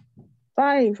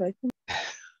 5, I think.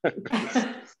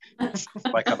 It's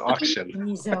like an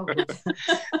auction.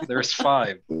 There's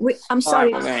 5. I'm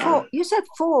sorry, Okay. 4. You said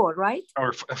 4, right?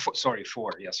 Or sorry,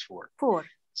 4. Yes, 4. 4.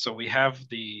 So we have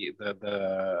the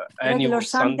Regular annual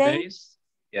Sunday, Sundays,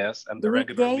 yes, and the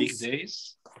regular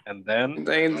weekdays, and then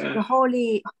the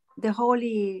holy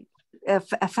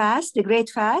fast, the great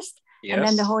fast, yes, and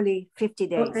then the holy 50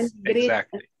 days.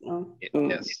 exactly. Mm.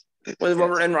 Yes, What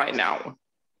we're in right now.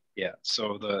 yeah.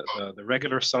 So the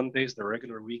regular Sundays, the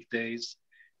regular weekdays,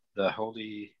 the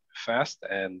holy fast,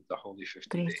 and the holy 50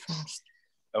 Great days. fast.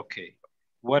 Okay.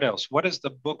 What else? What is the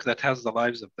book that has the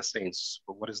lives of the saints?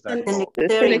 What is that And called? The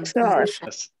Synaxar.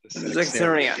 The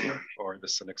Synaxarion. or the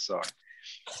Synaxar.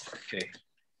 Okay.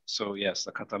 So yes,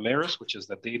 the Katamaris, which is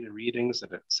the daily readings,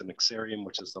 and the Synaxarium,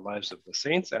 which is the lives of the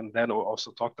saints. And then we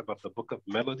also talked about the Book of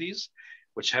Melodies,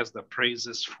 which has the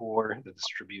praises for the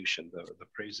distribution, the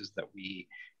praises that we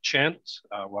chant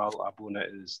while Abuna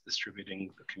is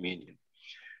distributing the communion.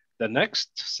 The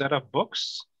next set of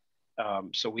books,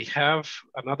 so we have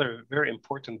another very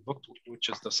important book, which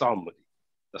is the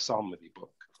Psalmody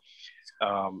book.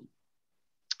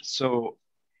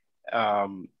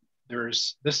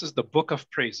 This is the book of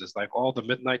praises, like all the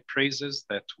midnight praises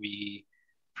that we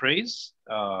praise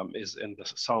is in the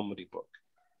Psalmody book.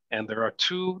 And there are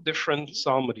 2 different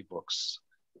Psalmody books.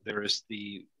 There is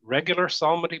the regular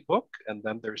Psalmody book, and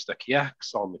then there's the Kiyak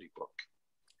Psalmody book.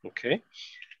 Okay,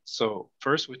 so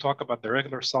first we talk about the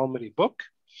regular Psalmody book.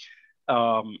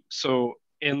 So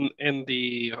in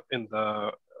the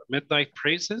midnight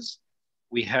praises,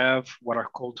 we have what are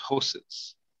called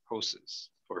hoses,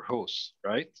 or hos,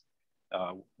 right?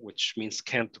 Which means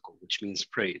canticle, which means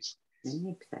praise.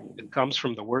 It comes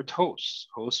from the word hos,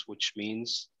 which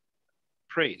means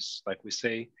praise. Like we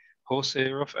say,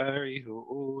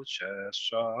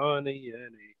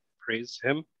 praise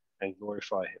him and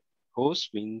glorify him. Hos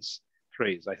means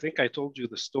praise. I think I told you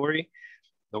the story.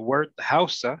 The word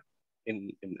hausa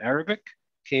in Arabic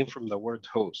came from the word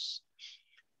hos.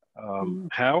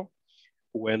 How?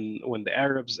 When the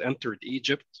Arabs entered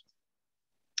Egypt,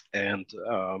 and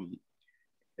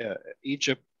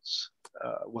Egypt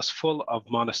was full of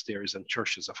monasteries and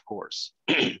churches, of course.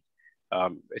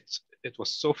 It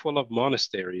was so full of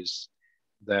monasteries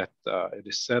that it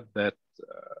is said that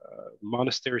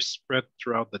monasteries spread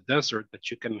throughout the desert, that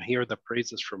you can hear the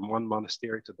praises from one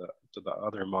monastery to the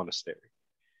other monastery.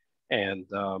 And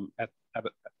at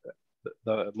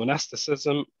the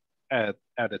monasticism at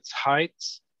its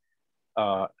heights,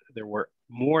 there were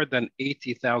more than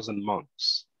 80,000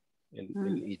 monks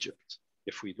in Egypt.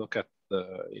 If we look at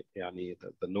the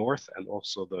north and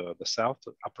also the south,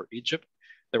 Upper Egypt,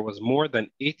 there was more than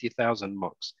 80,000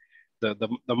 monks. The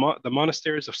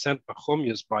monasteries of Saint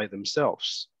Pachomius by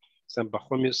themselves, Saint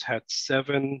Pachomius had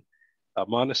 7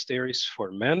 monasteries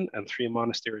for men and 3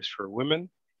 monasteries for women,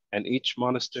 and each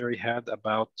monastery had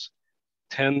about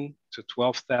 10 to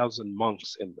 12,000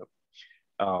 monks in them.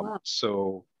 Wow.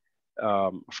 So,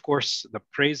 of course, the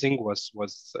praising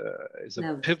is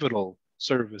a pivotal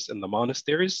service in the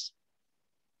monasteries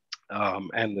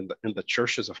and in the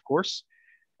churches, of course.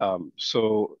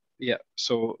 So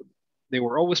they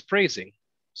were always praising.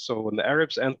 So when the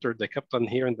Arabs entered, they kept on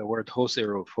hearing the word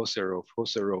Hoserof, Hoserof,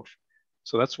 Hoserof.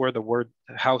 So that's where the word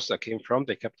Hausa came from.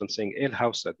 They kept on saying El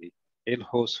Hausadi, El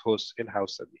Hos, El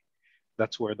Hausadi.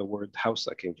 That's where the word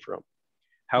Hausa came from.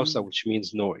 Hausa, which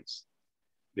means noise,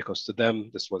 because to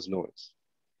them this was noise.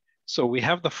 So we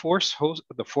have the four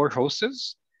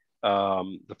hoses.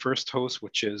 The first host,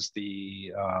 which is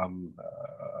the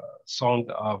song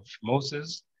of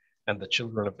Moses and the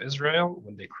children of Israel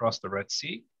when they crossed the Red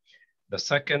Sea. The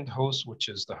second host, which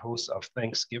is the host of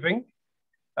thanksgiving,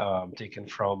 taken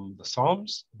from the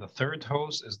Psalms. The third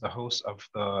host is the host of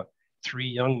the 3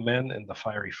 young men in the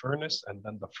fiery furnace. And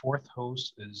then the fourth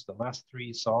host is the last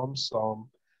 3 Psalms, Psalm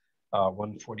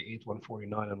 148,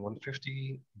 149, and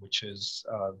 150, which is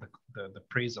the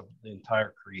praise of the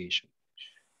entire creation.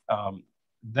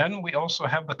 Then we also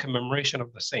have the commemoration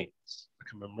of the saints. The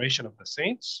commemoration of the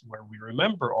saints, where we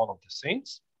remember all of the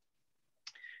saints,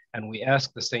 and we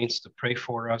ask the saints to pray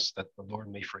for us that the Lord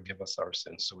may forgive us our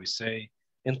sins. So we say,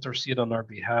 intercede on our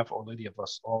behalf, O Lady of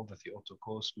us all, the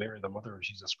Theotokos, Mary, the Mother of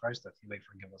Jesus Christ, that he may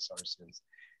forgive us our sins.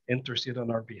 Intercede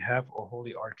on our behalf, O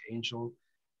Holy Archangel,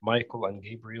 Michael and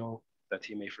Gabriel, that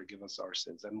he may forgive us our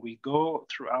sins. And we go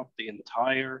throughout the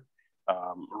entire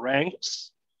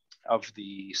ranks of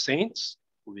the saints.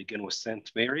 We begin with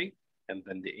Saint Mary, and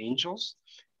then the angels,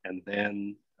 and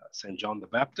then Saint John the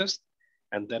Baptist,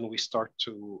 And then we start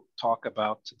to talk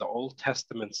about the Old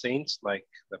Testament saints like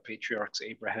the patriarchs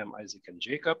Abraham, Isaac, and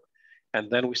Jacob. And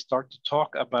then we start to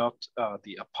talk about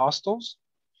the apostles.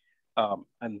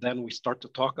 And then we start to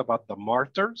talk about the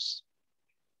martyrs,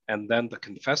 and then the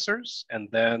confessors, and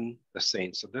then the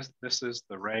saints. So this is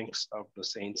the ranks of the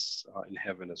saints in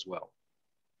heaven as well.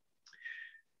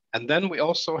 And then we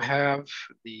also have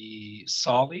the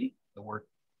Sali. The word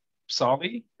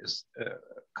Sali is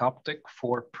Coptic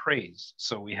for praise.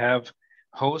 So we have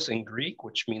Hos in Greek,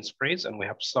 which means praise, and we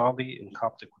have Sali in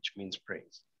Coptic, which means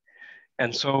praise.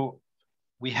 And so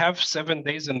we have 7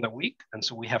 days in the week, and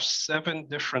so we have 7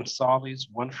 different Salis,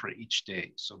 one for each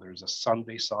day. So there's a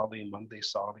Sunday Sali, Monday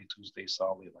Sali, Tuesday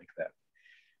Sali, like that.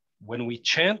 When we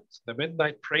chant the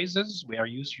midnight praises, we are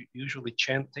usually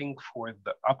chanting for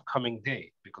the upcoming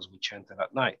day because we chant it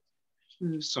at night.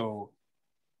 So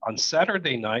on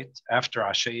Saturday night, after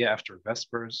Ashaya, after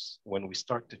Vespers, when we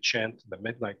start to chant the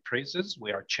midnight praises,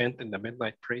 we are chanting the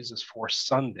midnight praises for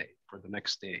Sunday, for the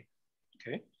next day,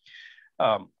 okay?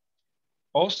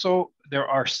 Also, there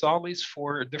are Salis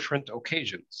for different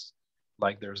occasions.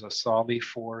 Like there's a Sali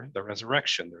for the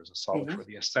resurrection, there's a Sali for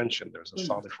the ascension, there's a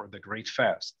Sali for the great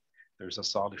fast, there's a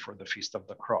Sali for the Feast of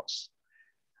the Cross.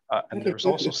 And there's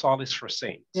also Salis for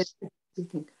saints.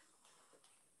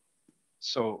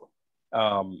 So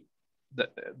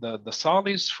the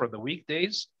Salis for the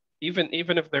weekdays, even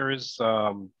if there is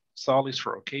Salis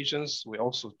for occasions, we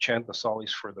also chant the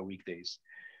Salis for the weekdays.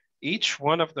 Each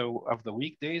one of the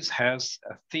weekdays has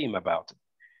a theme about it.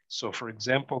 So for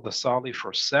example, the Sali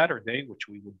for Saturday, which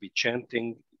we would be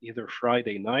chanting either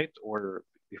Friday night or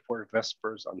before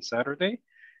Vespers on Saturday,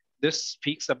 this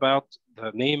speaks about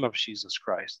the name of Jesus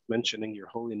Christ, mentioning your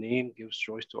holy name gives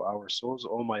joy to our souls,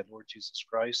 oh my Lord Jesus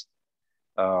Christ,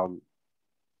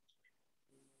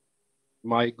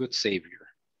 my good Savior.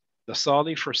 The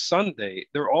Sali for Sunday,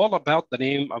 they're all about the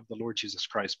name of the Lord Jesus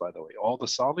Christ, by the way. All the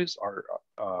Salis are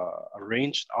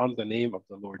arranged on the name of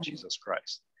the Lord Jesus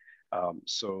Christ.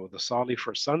 So the Sali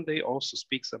for Sunday also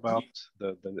speaks about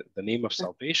the name of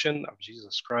salvation of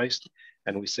Jesus Christ.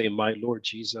 And we say, my Lord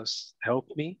Jesus,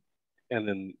 help me. And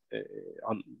then,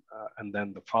 and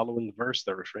then the following verse,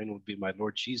 the refrain would be, my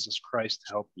Lord Jesus Christ,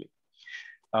 help me.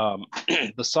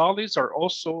 The Salis are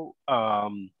also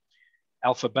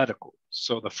alphabetical.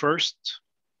 So the first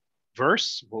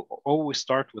verse will always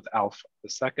start with alpha. The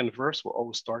second verse will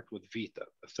always start with vita.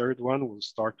 The third one will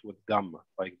start with gamma,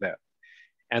 like that.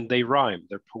 And they rhyme,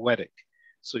 they're poetic.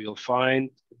 So you'll find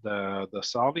the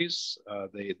Salis,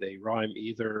 they rhyme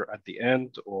either at the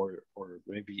end or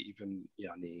maybe even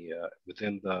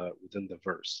within the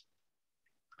verse.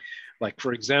 Like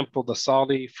for example, the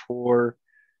Sali for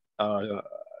the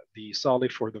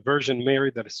Virgin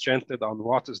Mary that is chanted on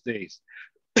Wattis days.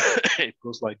 It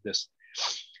goes like this.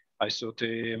 You see,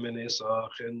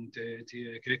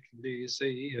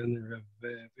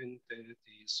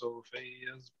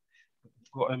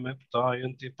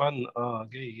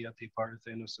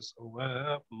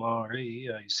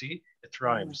 it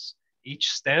rhymes.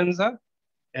 Each stanza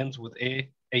ends with a,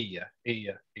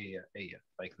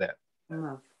 like that.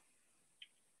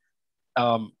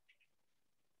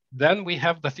 Then we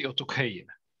have the Theotokea.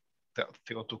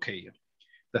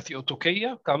 The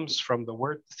Theotokea comes from the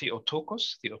word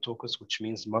Theotokos, which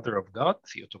means mother of God.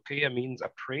 Theotokea means a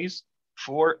praise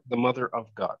for the mother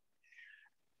of God.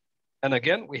 And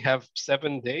again, we have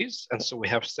 7 days, and so we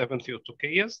have 7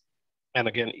 Theotokeas. And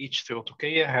again, each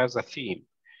Theotokea has a theme,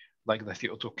 like the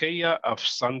Theotokea of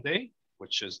Sunday,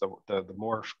 which is the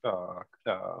more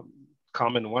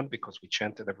common one because we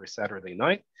chant it every Saturday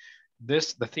night.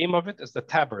 The theme of it is the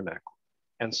tabernacle.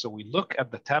 And so we look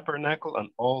at the tabernacle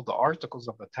and all the articles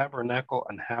of the tabernacle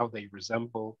and how they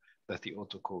resemble the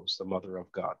Theotokos, the mother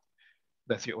of God.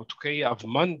 The Theotokea of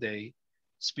Monday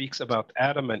speaks about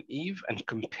Adam and Eve and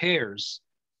compares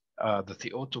the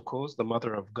Theotokos, the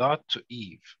mother of God, to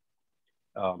Eve.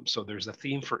 So there's a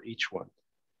theme for each one.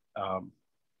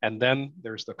 And then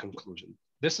there's the conclusion.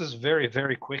 This is very,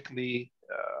 very quickly,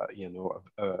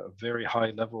 a very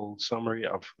high level summary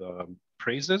of the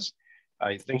praises.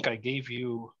 I think I gave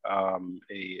you a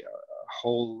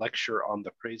whole lecture on the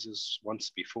praises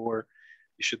once before.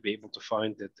 You should be able to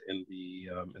find it in the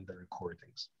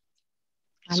recordings.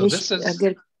 So this is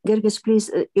Gergis, please.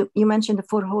 You mentioned the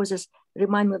 4 hoses.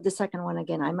 Remind me of the second one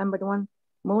again. I remember the one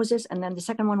Moses, and then the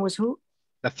second one was who?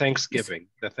 The Thanksgiving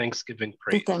praise. The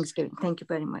Thanksgiving. Thank you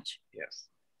very much. Yes.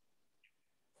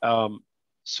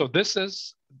 So this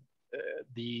is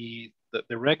the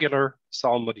regular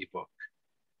psalmody book.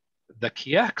 The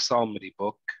Kiyak psalmody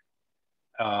book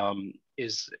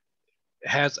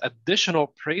has additional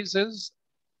praises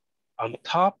on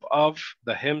top of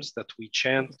the hymns that we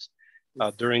chant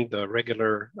during the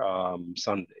regular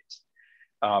Sundays.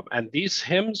 And these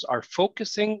hymns are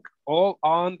focusing all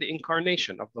on the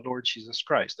incarnation of the Lord Jesus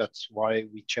Christ. That's why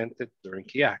we chant it during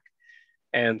Kiyak.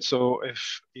 And so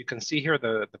if you can see here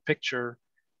the picture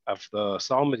of the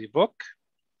psalmody book,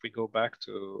 if we go back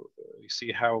to, you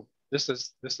see how this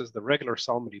is the regular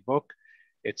psalmody book.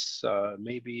 It's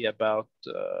maybe about,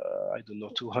 I don't know,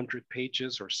 200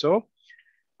 pages or so.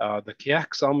 The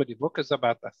Kiyak psalmody book is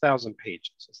about 1,000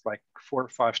 pages. It's like 4 or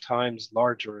 5 times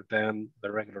larger than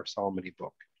the regular psalmody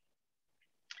book.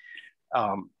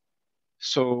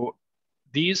 So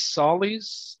these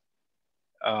psalms,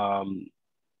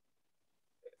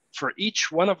 for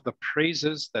each one of the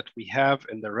praises that we have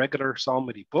in the regular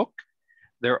psalmody book,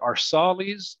 there are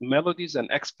psalms, melodies,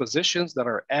 and expositions that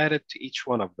are added to each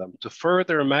one of them to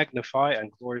further magnify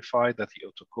and glorify the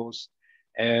Theotokos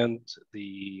and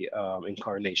the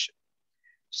incarnation.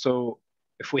 So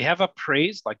if we have a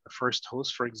praise, like the first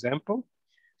host, for example,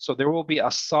 so there will be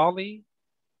a psalm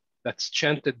that's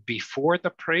chanted before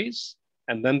the praise,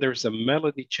 and then there's a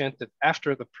melody chanted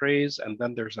after the praise, and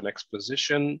then there's an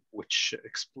exposition which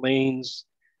explains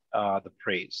the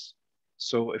praise.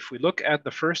 So if we look at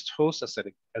the first host as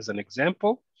an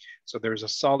example, so there's a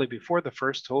psalm before the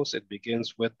first host. It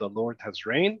begins with "The Lord has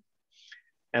reigned,"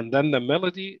 and then the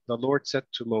melody, "The Lord said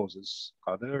to Moses,"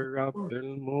 the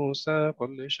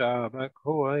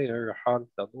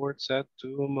Lord said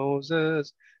to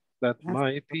Moses, "Let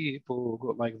my people go,"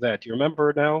 like that. You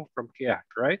remember now from Kiyak,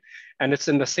 right? And it's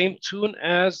in the same tune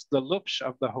as the lupsh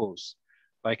of the host.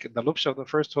 Like the lupsh of the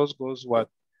first host goes what?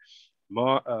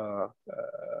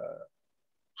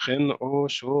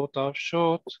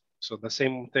 So the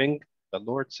same thing, "The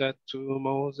Lord said to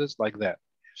Moses," like that.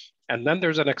 And then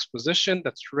there's an exposition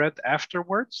that's read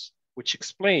afterwards, which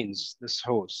explains this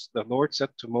host. "The Lord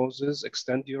said to Moses,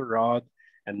 extend your rod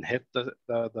and hit the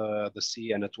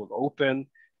sea and it will open."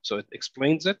 So it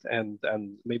explains it, and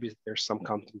maybe there's some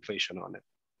contemplation on it.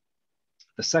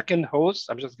 The second host,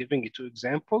 I'm just giving you 2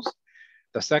 examples.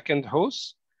 The second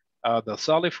host, the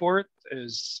psalm for it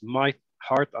is "My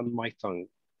heart and my tongue."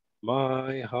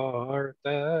 My heart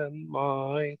and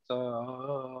my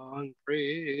tongue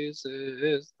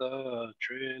praises the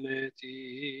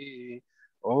Trinity.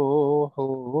 O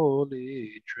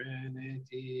Holy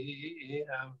Trinity,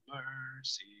 have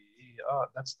mercy.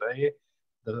 That's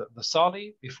the psalm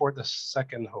before the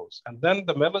second host. And then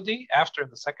the melody after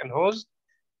the second host,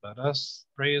 "Let us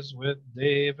praise with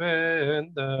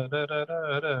David,"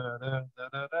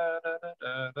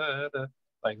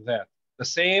 like that. The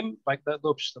same like the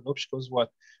lupsh. The lupsh goes what?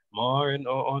 "Marin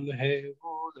on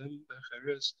hevolim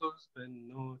becheristos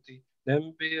benoti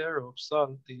nembier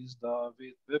obsaltis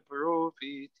David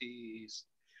beprofitis."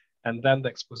 And then the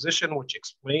exposition, which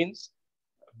explains,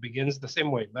 begins the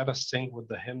same way. "Let us sing with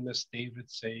the hymnist David,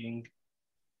 saying,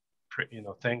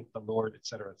 thank the Lord,"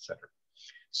 etc., etc.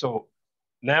 So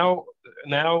now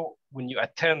when you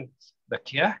attend the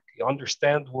Kiyak, you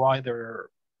understand why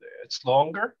it's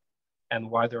longer and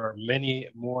why there are many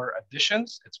more additions.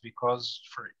 It's because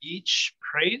for each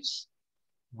praise,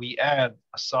 we add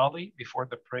a psalm before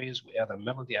the praise, we add a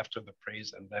melody after the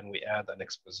praise, and then we add an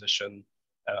exposition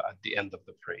at the end of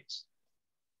the praise.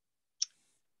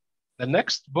 The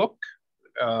next book,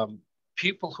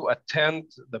 people who attend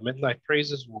the midnight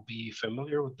praises will be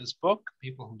familiar with this book.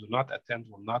 People who do not attend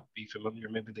will not be familiar.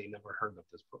 Maybe they never heard of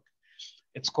this book.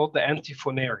 It's called the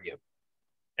Antiphonarium.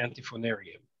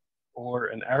 Or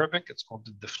in Arabic, it's called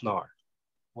the Difnar.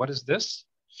 What is this?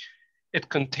 It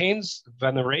contains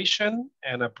veneration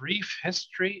and a brief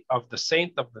history of the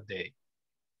saint of the day.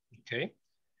 Okay.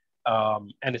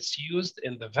 And it's used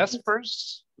in the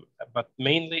Vespers, but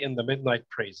mainly in the midnight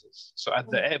praises. So at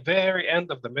the very end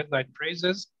of the midnight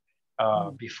praises,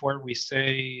 before we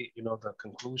say, the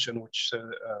conclusion, which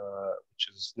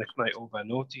is Niknai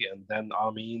Obanoti, and then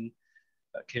Amin,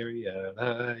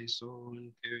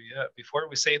 before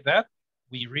we say that,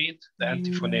 we read the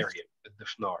Antiphonarium, the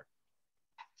Difnar.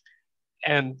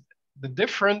 And the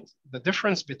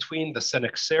difference between the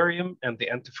Synaxarium and the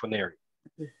Antiphonarium.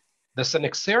 The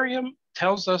Synaxarium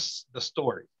tells us the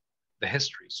story, the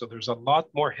history. So there's a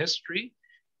lot more history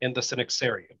in the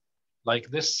Synaxarium. Like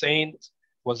this saint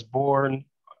was born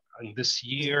in this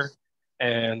year,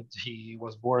 and he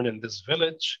was born in this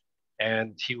village,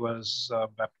 and he was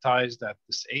baptized at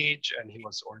this age, and he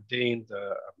was ordained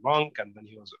a monk, and then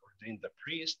he was ordained a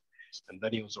priest, and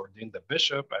then he was ordained a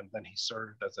bishop, and then he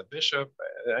served as a bishop.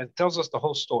 And it tells us the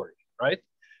whole story, right?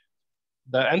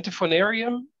 The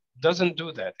Antiphonarium doesn't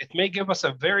do that. It may give us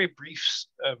a very brief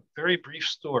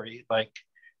story, like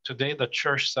Today, the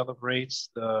church celebrates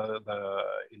the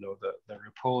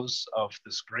repose of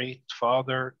this great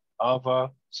father,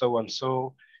 Ava, so and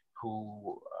so,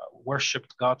 who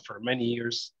worshipped God for many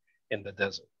years in the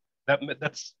desert.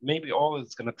 That's maybe all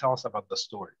it's going to tell us about the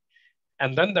story.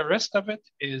 And then the rest of it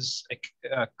is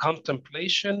a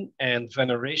contemplation and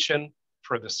veneration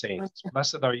for the saints.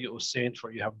 Blessed are you, O saint,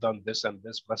 for you have done this and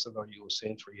this. Blessed are you, O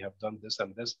saint, for you have done this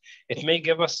and this. It may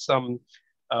give us some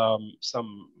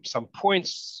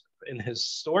points in his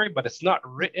story, but it's not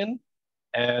written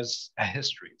as a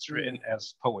history. It's written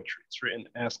as poetry. It's written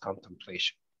as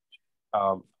contemplation.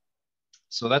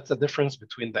 So that's the difference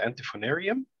between the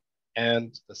antiphonarium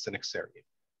and the synaxarium.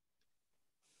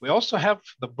 We also have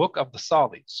the book of the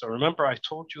Salis. So remember, I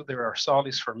told you there are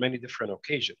Salis for many different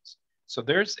occasions. So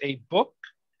there's a book,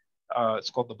 it's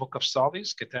called the Book of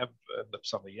Salis, Kitab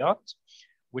al-Saliyat,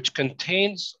 which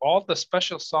contains all the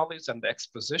special Salis and the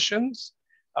expositions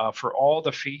for all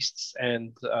the feasts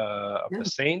and of the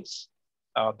saints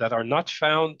that are not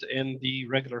found in the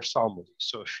regular psalmody.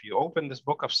 So if you open this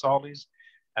Book of Salis,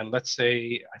 and let's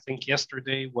say, I think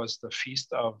yesterday was the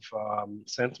feast of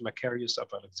Saint Macarius of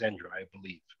Alexandria, I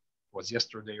believe. It was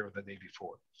yesterday or the day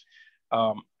before.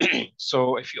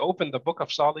 So if you open the Book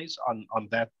of Salis on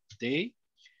that day,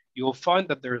 you will find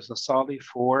that there is a Sali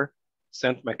for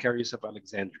Saint Macarius of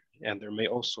Alexandria. And there may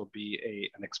also be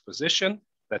an exposition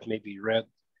that may be read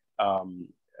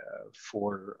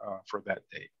for that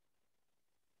day.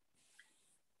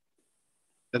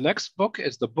 The next book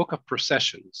is the Book of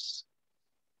Processions.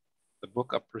 The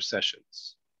Book of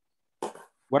Processions.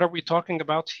 What are we talking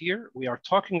about here? We are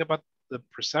talking about the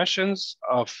processions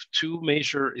of two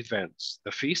major events,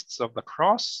 the Feasts of the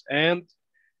Cross and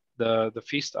the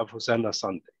Feast of Hosanna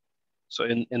Sunday. So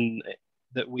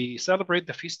we celebrate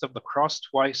the Feast of the Cross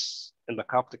twice in the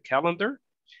Coptic calendar.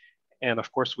 And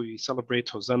of course, we celebrate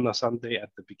Hosanna Sunday at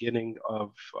the beginning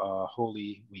of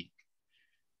Holy Week.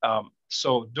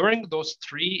 So during those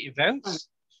three events,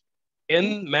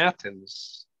 in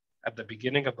Matins, at the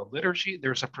beginning of the liturgy,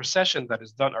 there's a procession that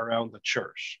is done around the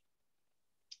church.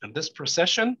 And this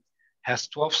procession has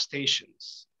 12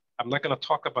 stations. I'm not going to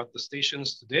talk about the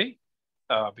stations today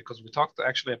because we talked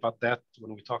actually about that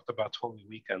when we talked about Holy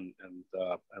Week and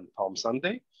Palm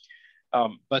Sunday.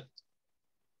 But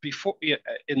before,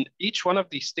 in each one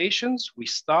of these stations, we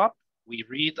stop, we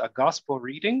read a gospel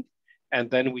reading,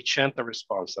 and then we chant the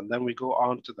response. And then we go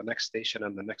on to the next station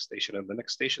and the next station and the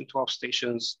next station, 12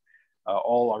 stations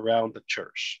all around the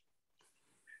church.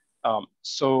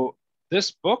 So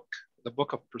this book, the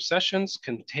Book of Processions,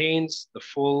 contains the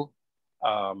full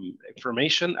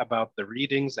information about the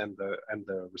readings and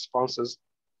the responses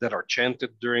that are chanted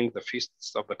during the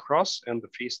Feasts of the Cross and the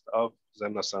Feast of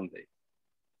Hosanna Sunday.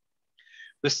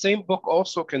 The same book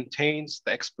also contains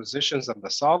the expositions and the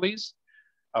Salis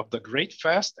of the Great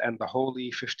Fast and the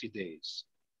Holy 50 Days.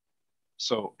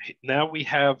 So now we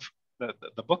have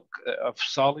the book of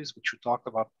Salis, which we talked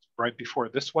about right before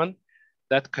this one,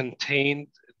 that contained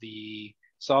the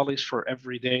Salis for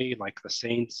every day, like the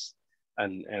saints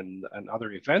and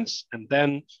other events. And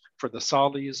then for the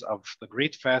Salis of the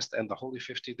Great Fast and the Holy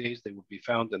 50 Days, they would be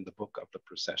found in the Book of the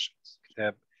Processions,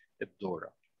 Kitab al-Dora.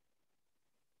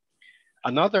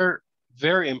 Another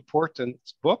very important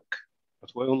book,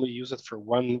 but we only use it for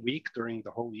 1 week during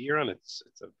the whole year, and it's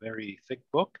a very thick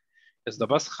book, is the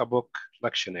Pascha book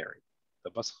lectionary. The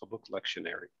Pascha book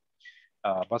lectionary.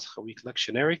 Pascha Week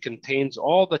lectionary contains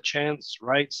all the chants,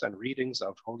 rites, and readings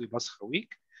of Holy Pascha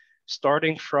Week,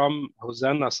 starting from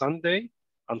Hosanna Sunday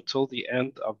until the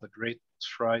end of the Great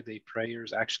Friday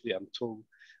prayers, actually until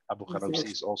Abu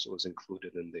Kharamsis also is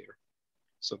included in there.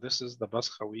 So this is the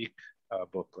Pascha Week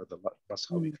book, or the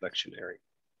Pascha Week lectionary.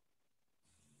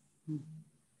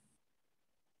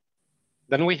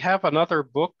 Then we have another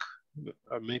book,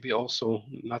 maybe also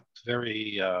not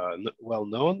very well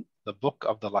known, the Book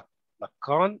of the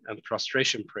Lakan and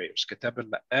Prostration Prayers, Kitab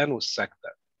al-La'an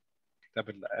was-Sajda. Kitab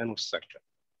al-La'an was-Sajda.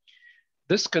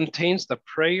 This contains the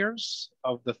prayers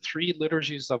of the three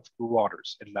liturgies of the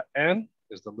waters. Al-La'an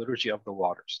is the liturgy of the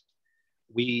waters.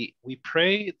 We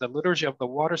pray the liturgy of the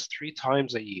waters 3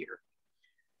 times a year.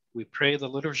 We pray the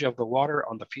liturgy of the water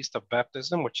on the Feast of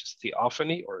Baptism, which is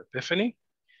Theophany or Epiphany.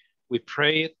 We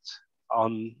pray it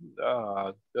on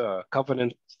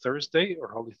Covenant Thursday or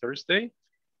Holy Thursday,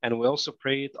 and we also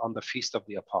pray it on the Feast of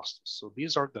the Apostles. So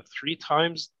these are the 3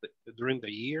 times during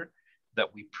the year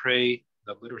that we pray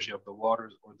the liturgy of the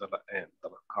waters, or the La'an, the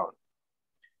Lakan.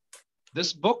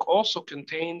 This book also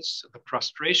contains the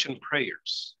prostration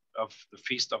prayers of the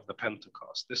Feast of the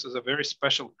Pentecost. This is a very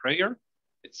special prayer.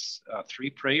 It's 3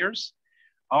 prayers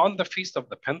on the Feast of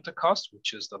the Pentecost,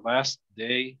 which is the last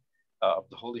day of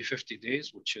the Holy 50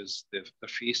 Days, which is the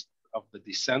feast of the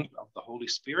descent of the Holy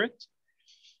Spirit.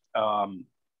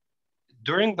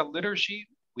 During the liturgy,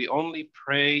 we only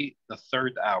pray the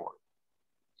third hour.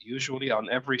 Usually on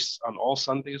all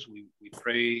Sundays, we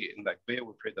pray in the Agbeya,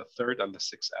 we pray the third and the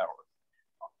sixth hour.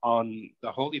 On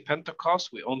the Holy Pentecost,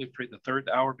 we only pray the third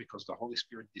hour because the Holy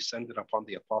Spirit descended upon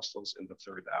the apostles in the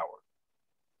third hour.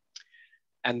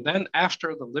 And then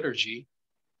after the liturgy,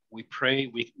 we pray,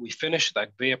 we finish the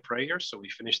Agbeya prayer. So we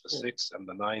finish the 6th and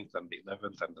the 9th and the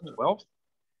 11th and the 12th.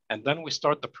 And then we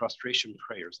start the prostration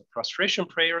prayers. The prostration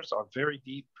prayers are very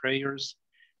deep prayers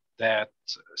that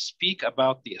speak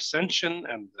about the ascension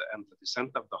and the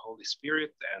descent of the Holy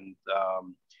Spirit and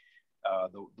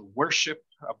the worship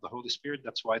of the Holy Spirit.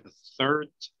 That's why the third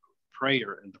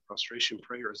prayer in the prostration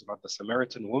prayer is about the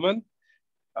Samaritan woman.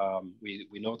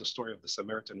 We know the story of the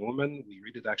Samaritan woman. We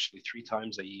read it actually 3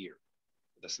 times a year.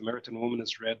 The Samaritan woman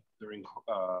is read during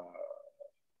the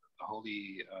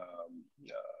Holy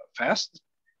Fast,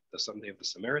 the Sunday of the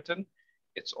Samaritan.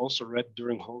 It's also read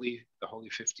during the Holy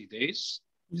 50 Days.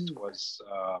 It was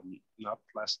not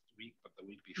last week, but the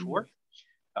week before,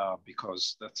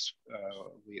 because that's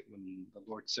when the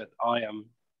Lord said, I am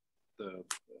the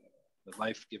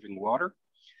life-giving water.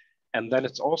 And then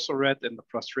it's also read in the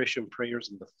prostration prayers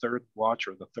in the third watch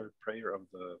or the third prayer of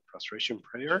the prostration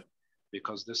prayer,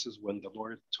 because this is when the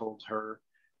Lord told her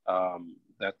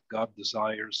that God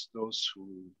desires those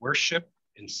who worship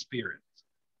in spirit.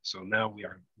 So now we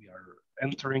are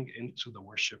entering into the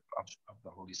worship of the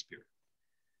Holy Spirit.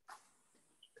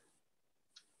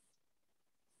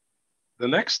 The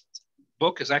next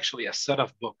book is actually a set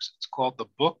of books. It's called the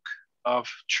Book of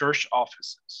Church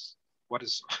Offices. What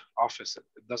is office?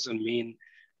 It doesn't mean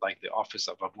like the office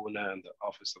of Abuna and the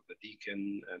office of the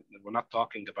deacon. And we're not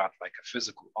talking about like a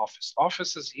physical office.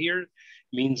 Offices here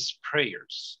means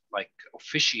prayers, like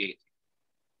officiating.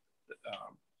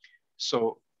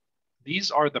 So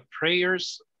these are the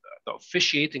prayers, the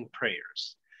officiating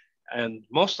prayers. And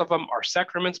most of them are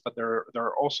sacraments, but there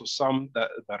are also some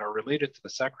that are related to the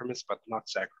sacraments, but not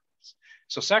sacraments.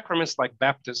 So sacraments like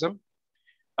baptism,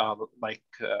 like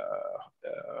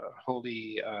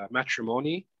holy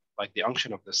matrimony, like the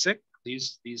unction of the sick,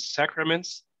 these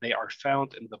sacraments, they are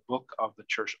found in the book of the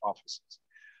church offices.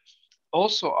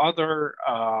 Also other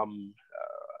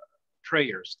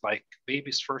prayers like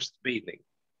baby's first bathing.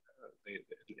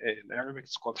 In Arabic,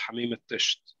 it's called Hamim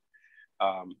al-Tisht.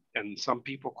 And some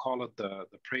people call it the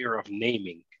prayer of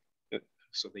naming.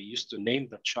 So they used to name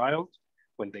the child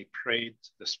when they prayed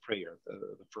this prayer,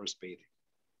 the first bathing.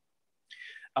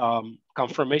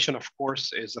 Confirmation, of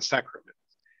course, is a sacrament.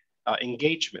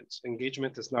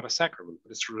 Engagement is not a sacrament,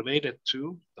 but it's related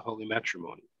to the holy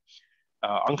matrimony.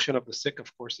 Unction of the sick,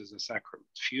 of course, is a sacrament.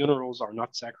 Funerals are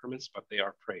not sacraments, but they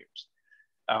are prayers.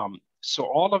 So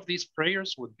all of these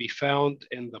prayers would be found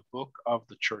in the book of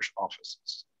the church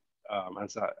offices.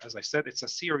 As I said, it's a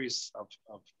series of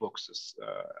books.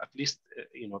 At least,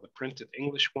 the printed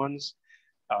English ones.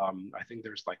 I think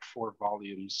there's like 4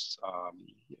 volumes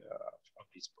of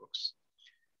these books.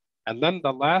 And then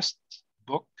the last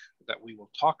book that we will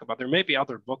talk about, there may be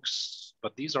other books,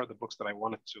 but these are the books that I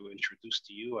wanted to introduce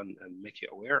to you and make you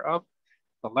aware of.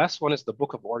 The last one is the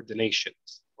book of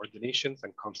ordinations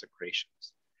and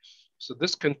consecrations. So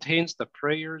this contains the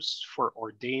prayers for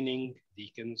ordaining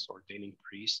deacons, ordaining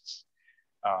priests,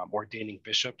 ordaining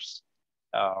bishops,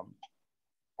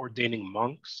 ordaining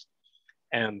monks,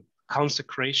 and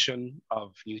consecration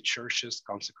of new churches,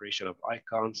 consecration of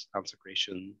icons,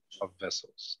 consecration of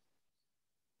vessels.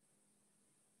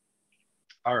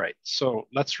 All right, so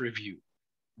let's review.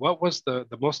 What was the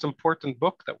most important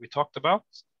book that we talked about?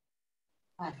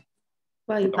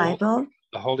 Bible.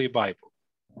 The Holy Bible.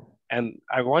 And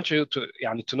I want you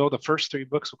to know the first 3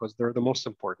 books because they're the most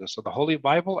important. So the Holy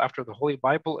Bible, after the Holy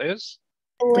Bible is?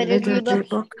 The liturgy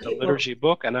book. The liturgy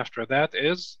book, and after that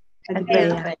is?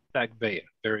 Agbeya. The Agbeya.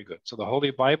 Very good. So the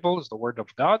Holy Bible is the Word of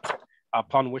God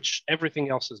upon which everything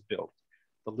else is built.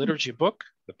 The liturgy book,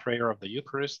 the prayer of the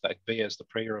Eucharist. The Agbeya is the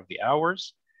prayer of the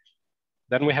hours.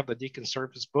 Then we have the deacon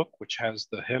service book, which has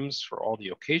the hymns for all the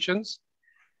occasions.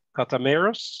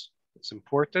 Katameros, it's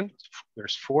important.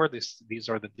 There's 4. These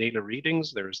are the daily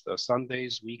readings. There's the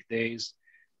Sundays, weekdays,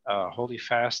 Holy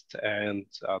Fast, and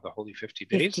the Holy 50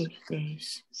 Days. 50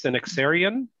 days.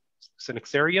 Synaxarium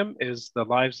is the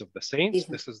lives of the saints.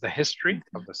 This is the history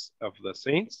of the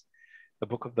saints. The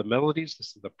book of the melodies.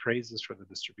 This is the praises for the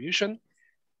distribution.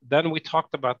 Then we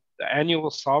talked about the annual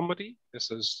psalmody.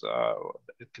 This is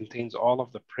it contains all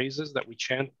of the praises that we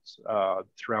chant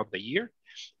throughout the year.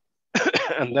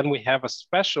 And then we have a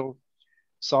special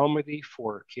psalmody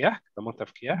for Kiyah, the month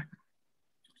of Kiyah.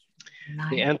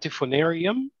 The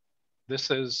antiphonarium,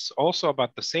 this is also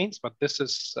about the saints, but this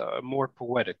is more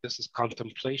poetic. This is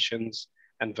contemplations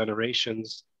and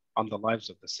venerations on the lives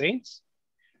of the saints.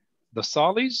 The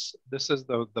solis, this is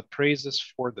the praises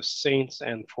for the saints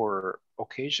and for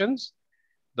occasions.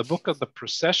 The book of the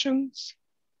processions,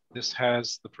 this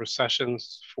has the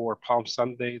processions for Palm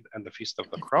Sunday and the Feast of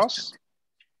the Cross.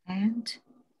 And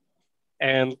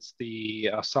The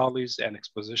solis and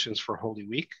expositions for Holy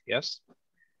Week, yes,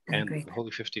 and the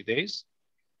Holy 50 Days.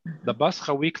 The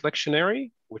Pascha Week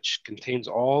lectionary, which contains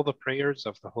all the prayers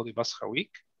of the Holy Pascha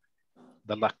Week.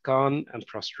 The Lakan and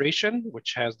prostration,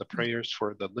 which has the prayers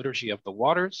for the liturgy of the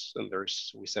waters. And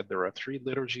we said there are 3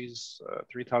 liturgies,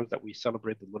 3 times that we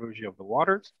celebrate the liturgy of the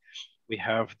waters. We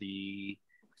have the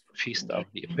Feast of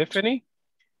the Epiphany,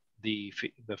 the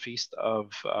Feast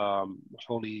of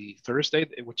Holy Thursday,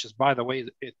 which is, by the way,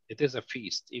 it is a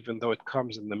feast, even though it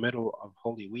comes in the middle of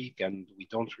Holy Week and we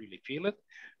don't really feel it,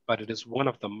 but it is one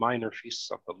of the minor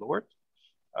feasts of the Lord.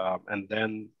 And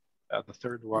then the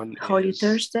third one Holy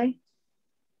Thursday.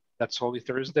 That's Holy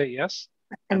Thursday, yes.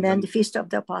 And then the Feast of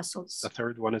the Apostles. The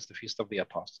third one is the Feast of the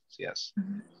Apostles, yes.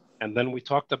 And then we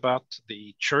talked about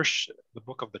the church, the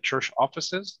book of the church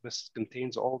offices. This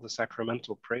contains all the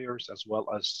sacramental prayers as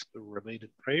well as the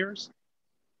related prayers.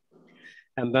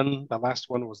 And then the last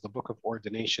one was the book of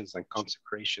ordinations and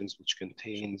consecrations, which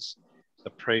contains the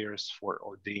prayers for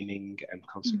ordaining and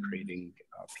consecrating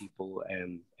people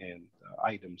and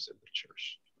items in the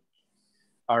church.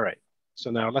 All right, so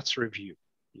now let's review.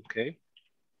 Okay,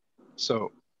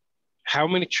 so how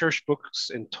many church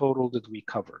books in total did we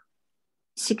cover?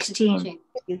 16.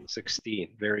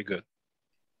 16, very good.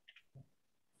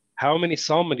 How many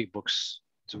psalmody books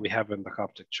do we have in the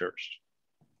Coptic Church?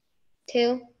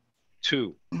 2.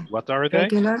 2. What are they?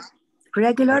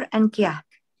 Regular and Kiah.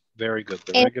 Very good,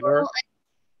 the regular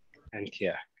and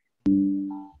Kiah.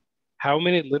 How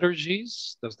many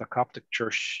liturgies does the Coptic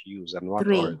Church use and what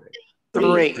 3. are they?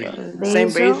 3.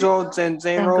 Saint Basil, Saint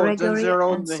Gregory,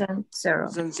 Cyril, and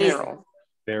Saint Cyril.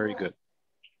 Very good.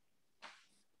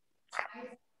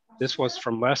 This was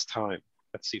from last time.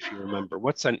 Let's see if you remember.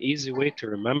 What's an easy way to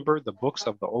remember the books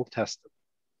of the Old Testament?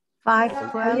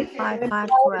 5, 12, 5, 5,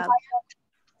 12.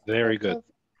 Very good.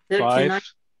 39.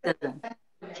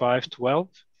 5, 12,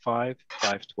 5,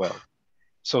 5, 12.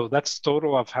 So that's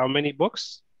total of how many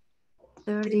books?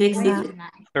 39.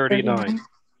 39.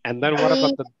 And then what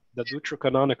about the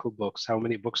deuterocanonical books? How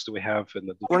many books do we have in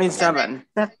the Deuterocanonical? 27.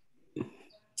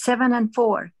 7 and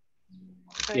 4.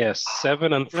 Yes,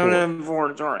 7 and 4. 7 and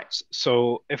 4, sorry.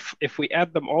 So if we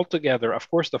add them all together, of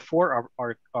course, the 4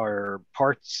 are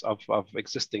parts of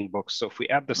existing books. So if we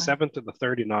add the 7 to the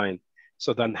 39,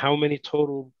 so then how many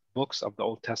total books of the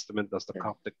Old Testament does the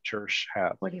Coptic Church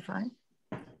have? 45.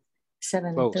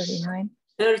 7 Close. and 39.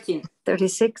 13.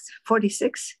 36.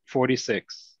 46.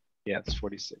 46. Yes,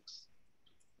 46.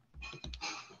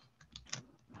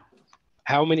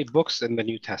 How many books in the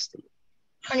New Testament?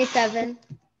 27.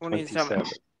 27.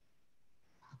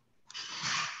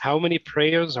 How many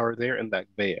prayers are there in the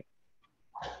Agpeya?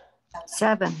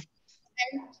 7.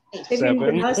 7.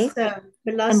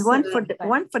 And one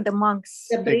for the monks.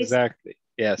 Exactly.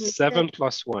 Yes, 7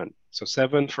 plus 1. So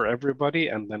 7 for everybody,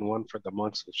 and then 1 for the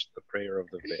monks, which is the prayer of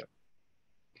the veil.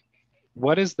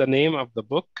 What is the name of the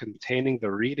book containing the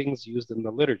readings used in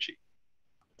the liturgy?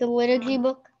 The liturgy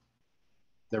book.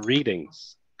 The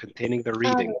readings, containing the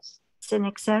readings.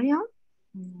 Synexarium?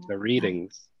 The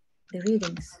readings. The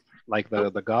readings. Like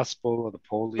the gospel or the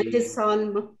Holy. It is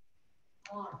on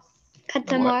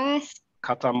Catamaris.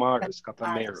 Catamaris.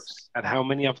 And how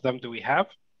many of them do we have?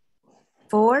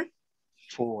 4.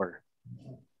 4.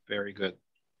 Very good.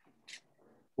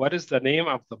 What is the name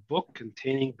of the book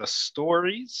containing the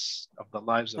stories of the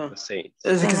lives of the saints?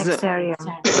 Synexarium.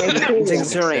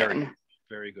 Synexarium.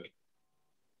 Very good.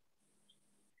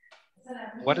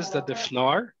 What is the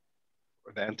Difnar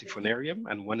or the antiphonarium,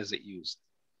 and when is it used?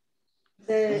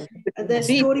 the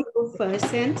story of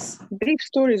saints. Brief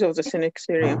stories of the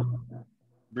Synexarium.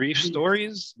 Brief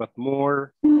stories, but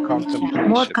more contemplation.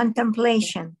 More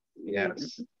contemplation.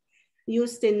 Yes.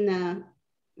 Used in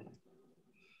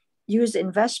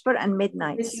Vesper and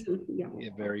midnight. yeah. Yeah,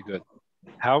 very good.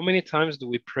 How many times do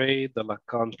we pray the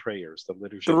Lacan prayers, the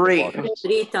liturgy 3. of the waters?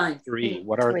 3 times. 3.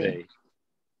 What are 3. they?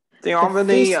 The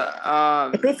Albany,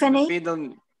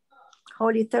 Epiphany,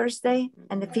 Holy Thursday,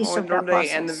 and the Feast of the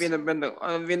Apostles. And the Feast of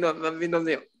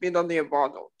the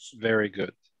Apostles. Very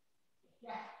good.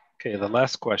 Okay, the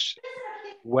last question.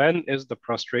 When is the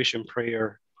prostration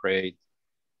prayer prayed?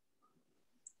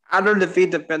 After the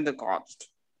feast of Pentecost.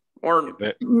 Or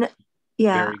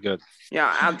Yeah. Very good.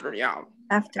 yeah, after, yeah.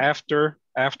 After. After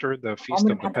after the Feast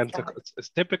of the Pentecost. It's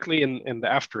typically in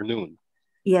the afternoon.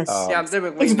 Yes. Yeah,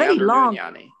 typically It's in the very afternoon, long.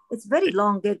 Yani. It's very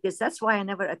long, Girgis. That's why I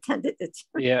never attended it.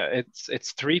 Yeah,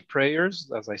 it's 3 prayers,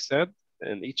 as I said,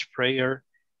 and each prayer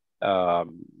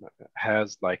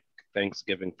has like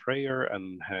Thanksgiving prayer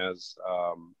and has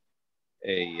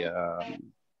a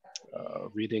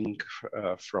reading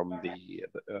from the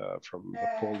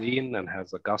Pauline, and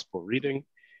has a gospel reading,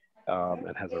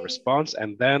 and has a response,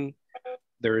 and then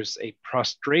there's a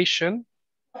prostration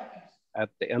at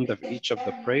the end of each of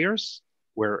the prayers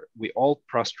where we all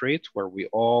prostrate, where we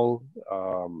all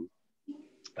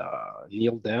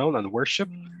kneel down and worship.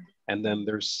 And then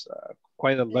there's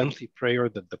quite a lengthy prayer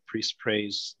that the priest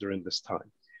prays during this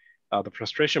time. The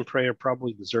prostration prayer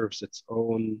probably deserves its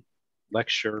own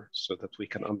lecture so that we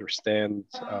can understand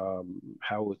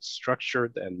how it's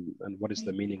structured and what is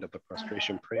the meaning of the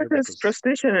prostration prayer. What is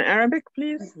prostration in Arabic,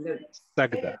 please?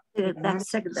 Sagda. That's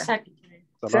Sagda. Salat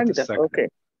Sagda, al-Sagda. okay.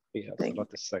 Yeah, Thank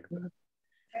Salat al-Sagda.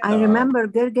 I remember,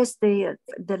 Girgis,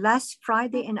 the last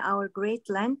Friday in our Great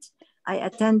Lent, I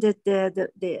attended the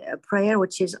prayer,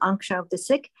 which is Unction of the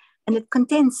Sick, and it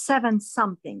contains 7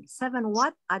 something. 7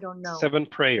 what? I don't know. 7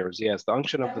 prayers, yes. The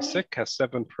Unction of the Sick has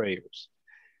 7 prayers.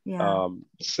 Yeah.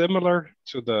 Similar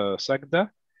to the Sagda,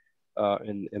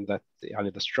 in that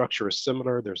the structure is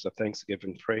similar. There's a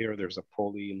Thanksgiving prayer, there's a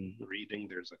Pauline reading,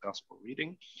 there's a gospel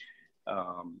reading.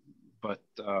 But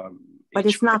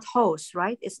it's not host,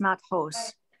 right? It's not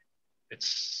host.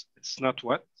 It's not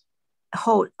what?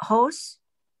 Host?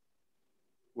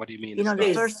 What do you mean? You know,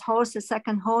 the first host, the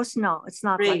second host? No, it's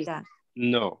not like that.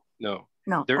 No.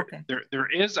 Okay. There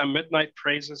is a midnight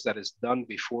praises that is done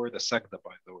before the Sagda,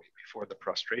 by the way, before the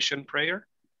prostration prayer.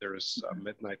 There is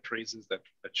midnight praises that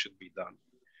should be done.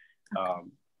 Okay.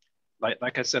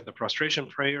 Like I said, the prostration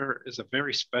prayer is a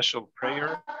very special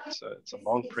prayer. It's a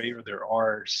long prayer. There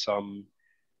are some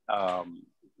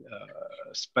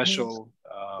special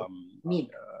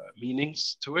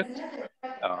meanings to it.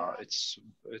 It's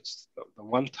the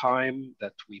one time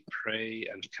that we pray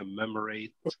and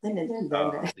commemorate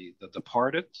the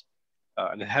departed,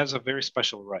 and it has a very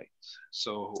special rite.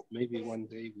 So maybe one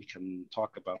day we can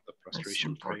talk about the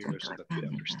prostration prayer so that we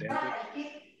understand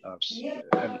it.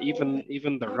 And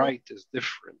even the rite is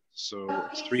different. So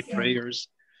it's 3 prayers.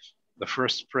 The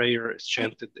first prayer is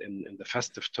chanted in the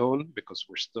festive tone because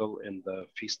we're still in the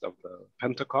Feast of the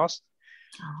Pentecost.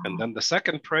 And then the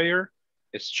second prayer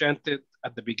is chanted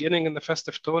at the beginning in the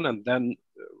festive tone, and then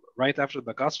right after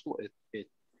the gospel, it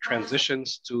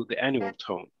transitions to the annual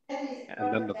tone.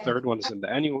 And then the third one is in the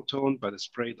annual tone, but it's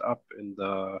prayed up in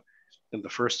the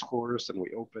first chorus, and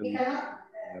we open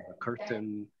the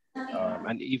curtain.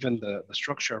 And even the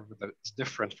structure of it is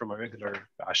different from a regular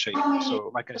Ashaya.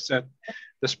 So like I said,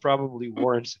 this probably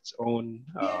warrants its own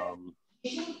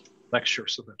lecture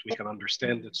so that we can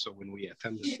understand it. So when we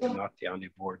attend it, we're not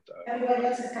bored.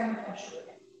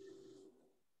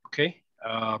 Okay.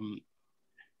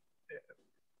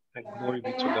 And glory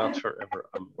be to God forever.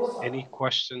 Any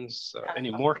questions,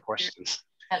 any more questions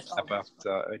about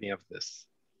any of this?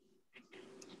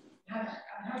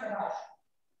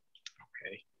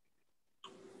 Okay.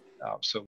 So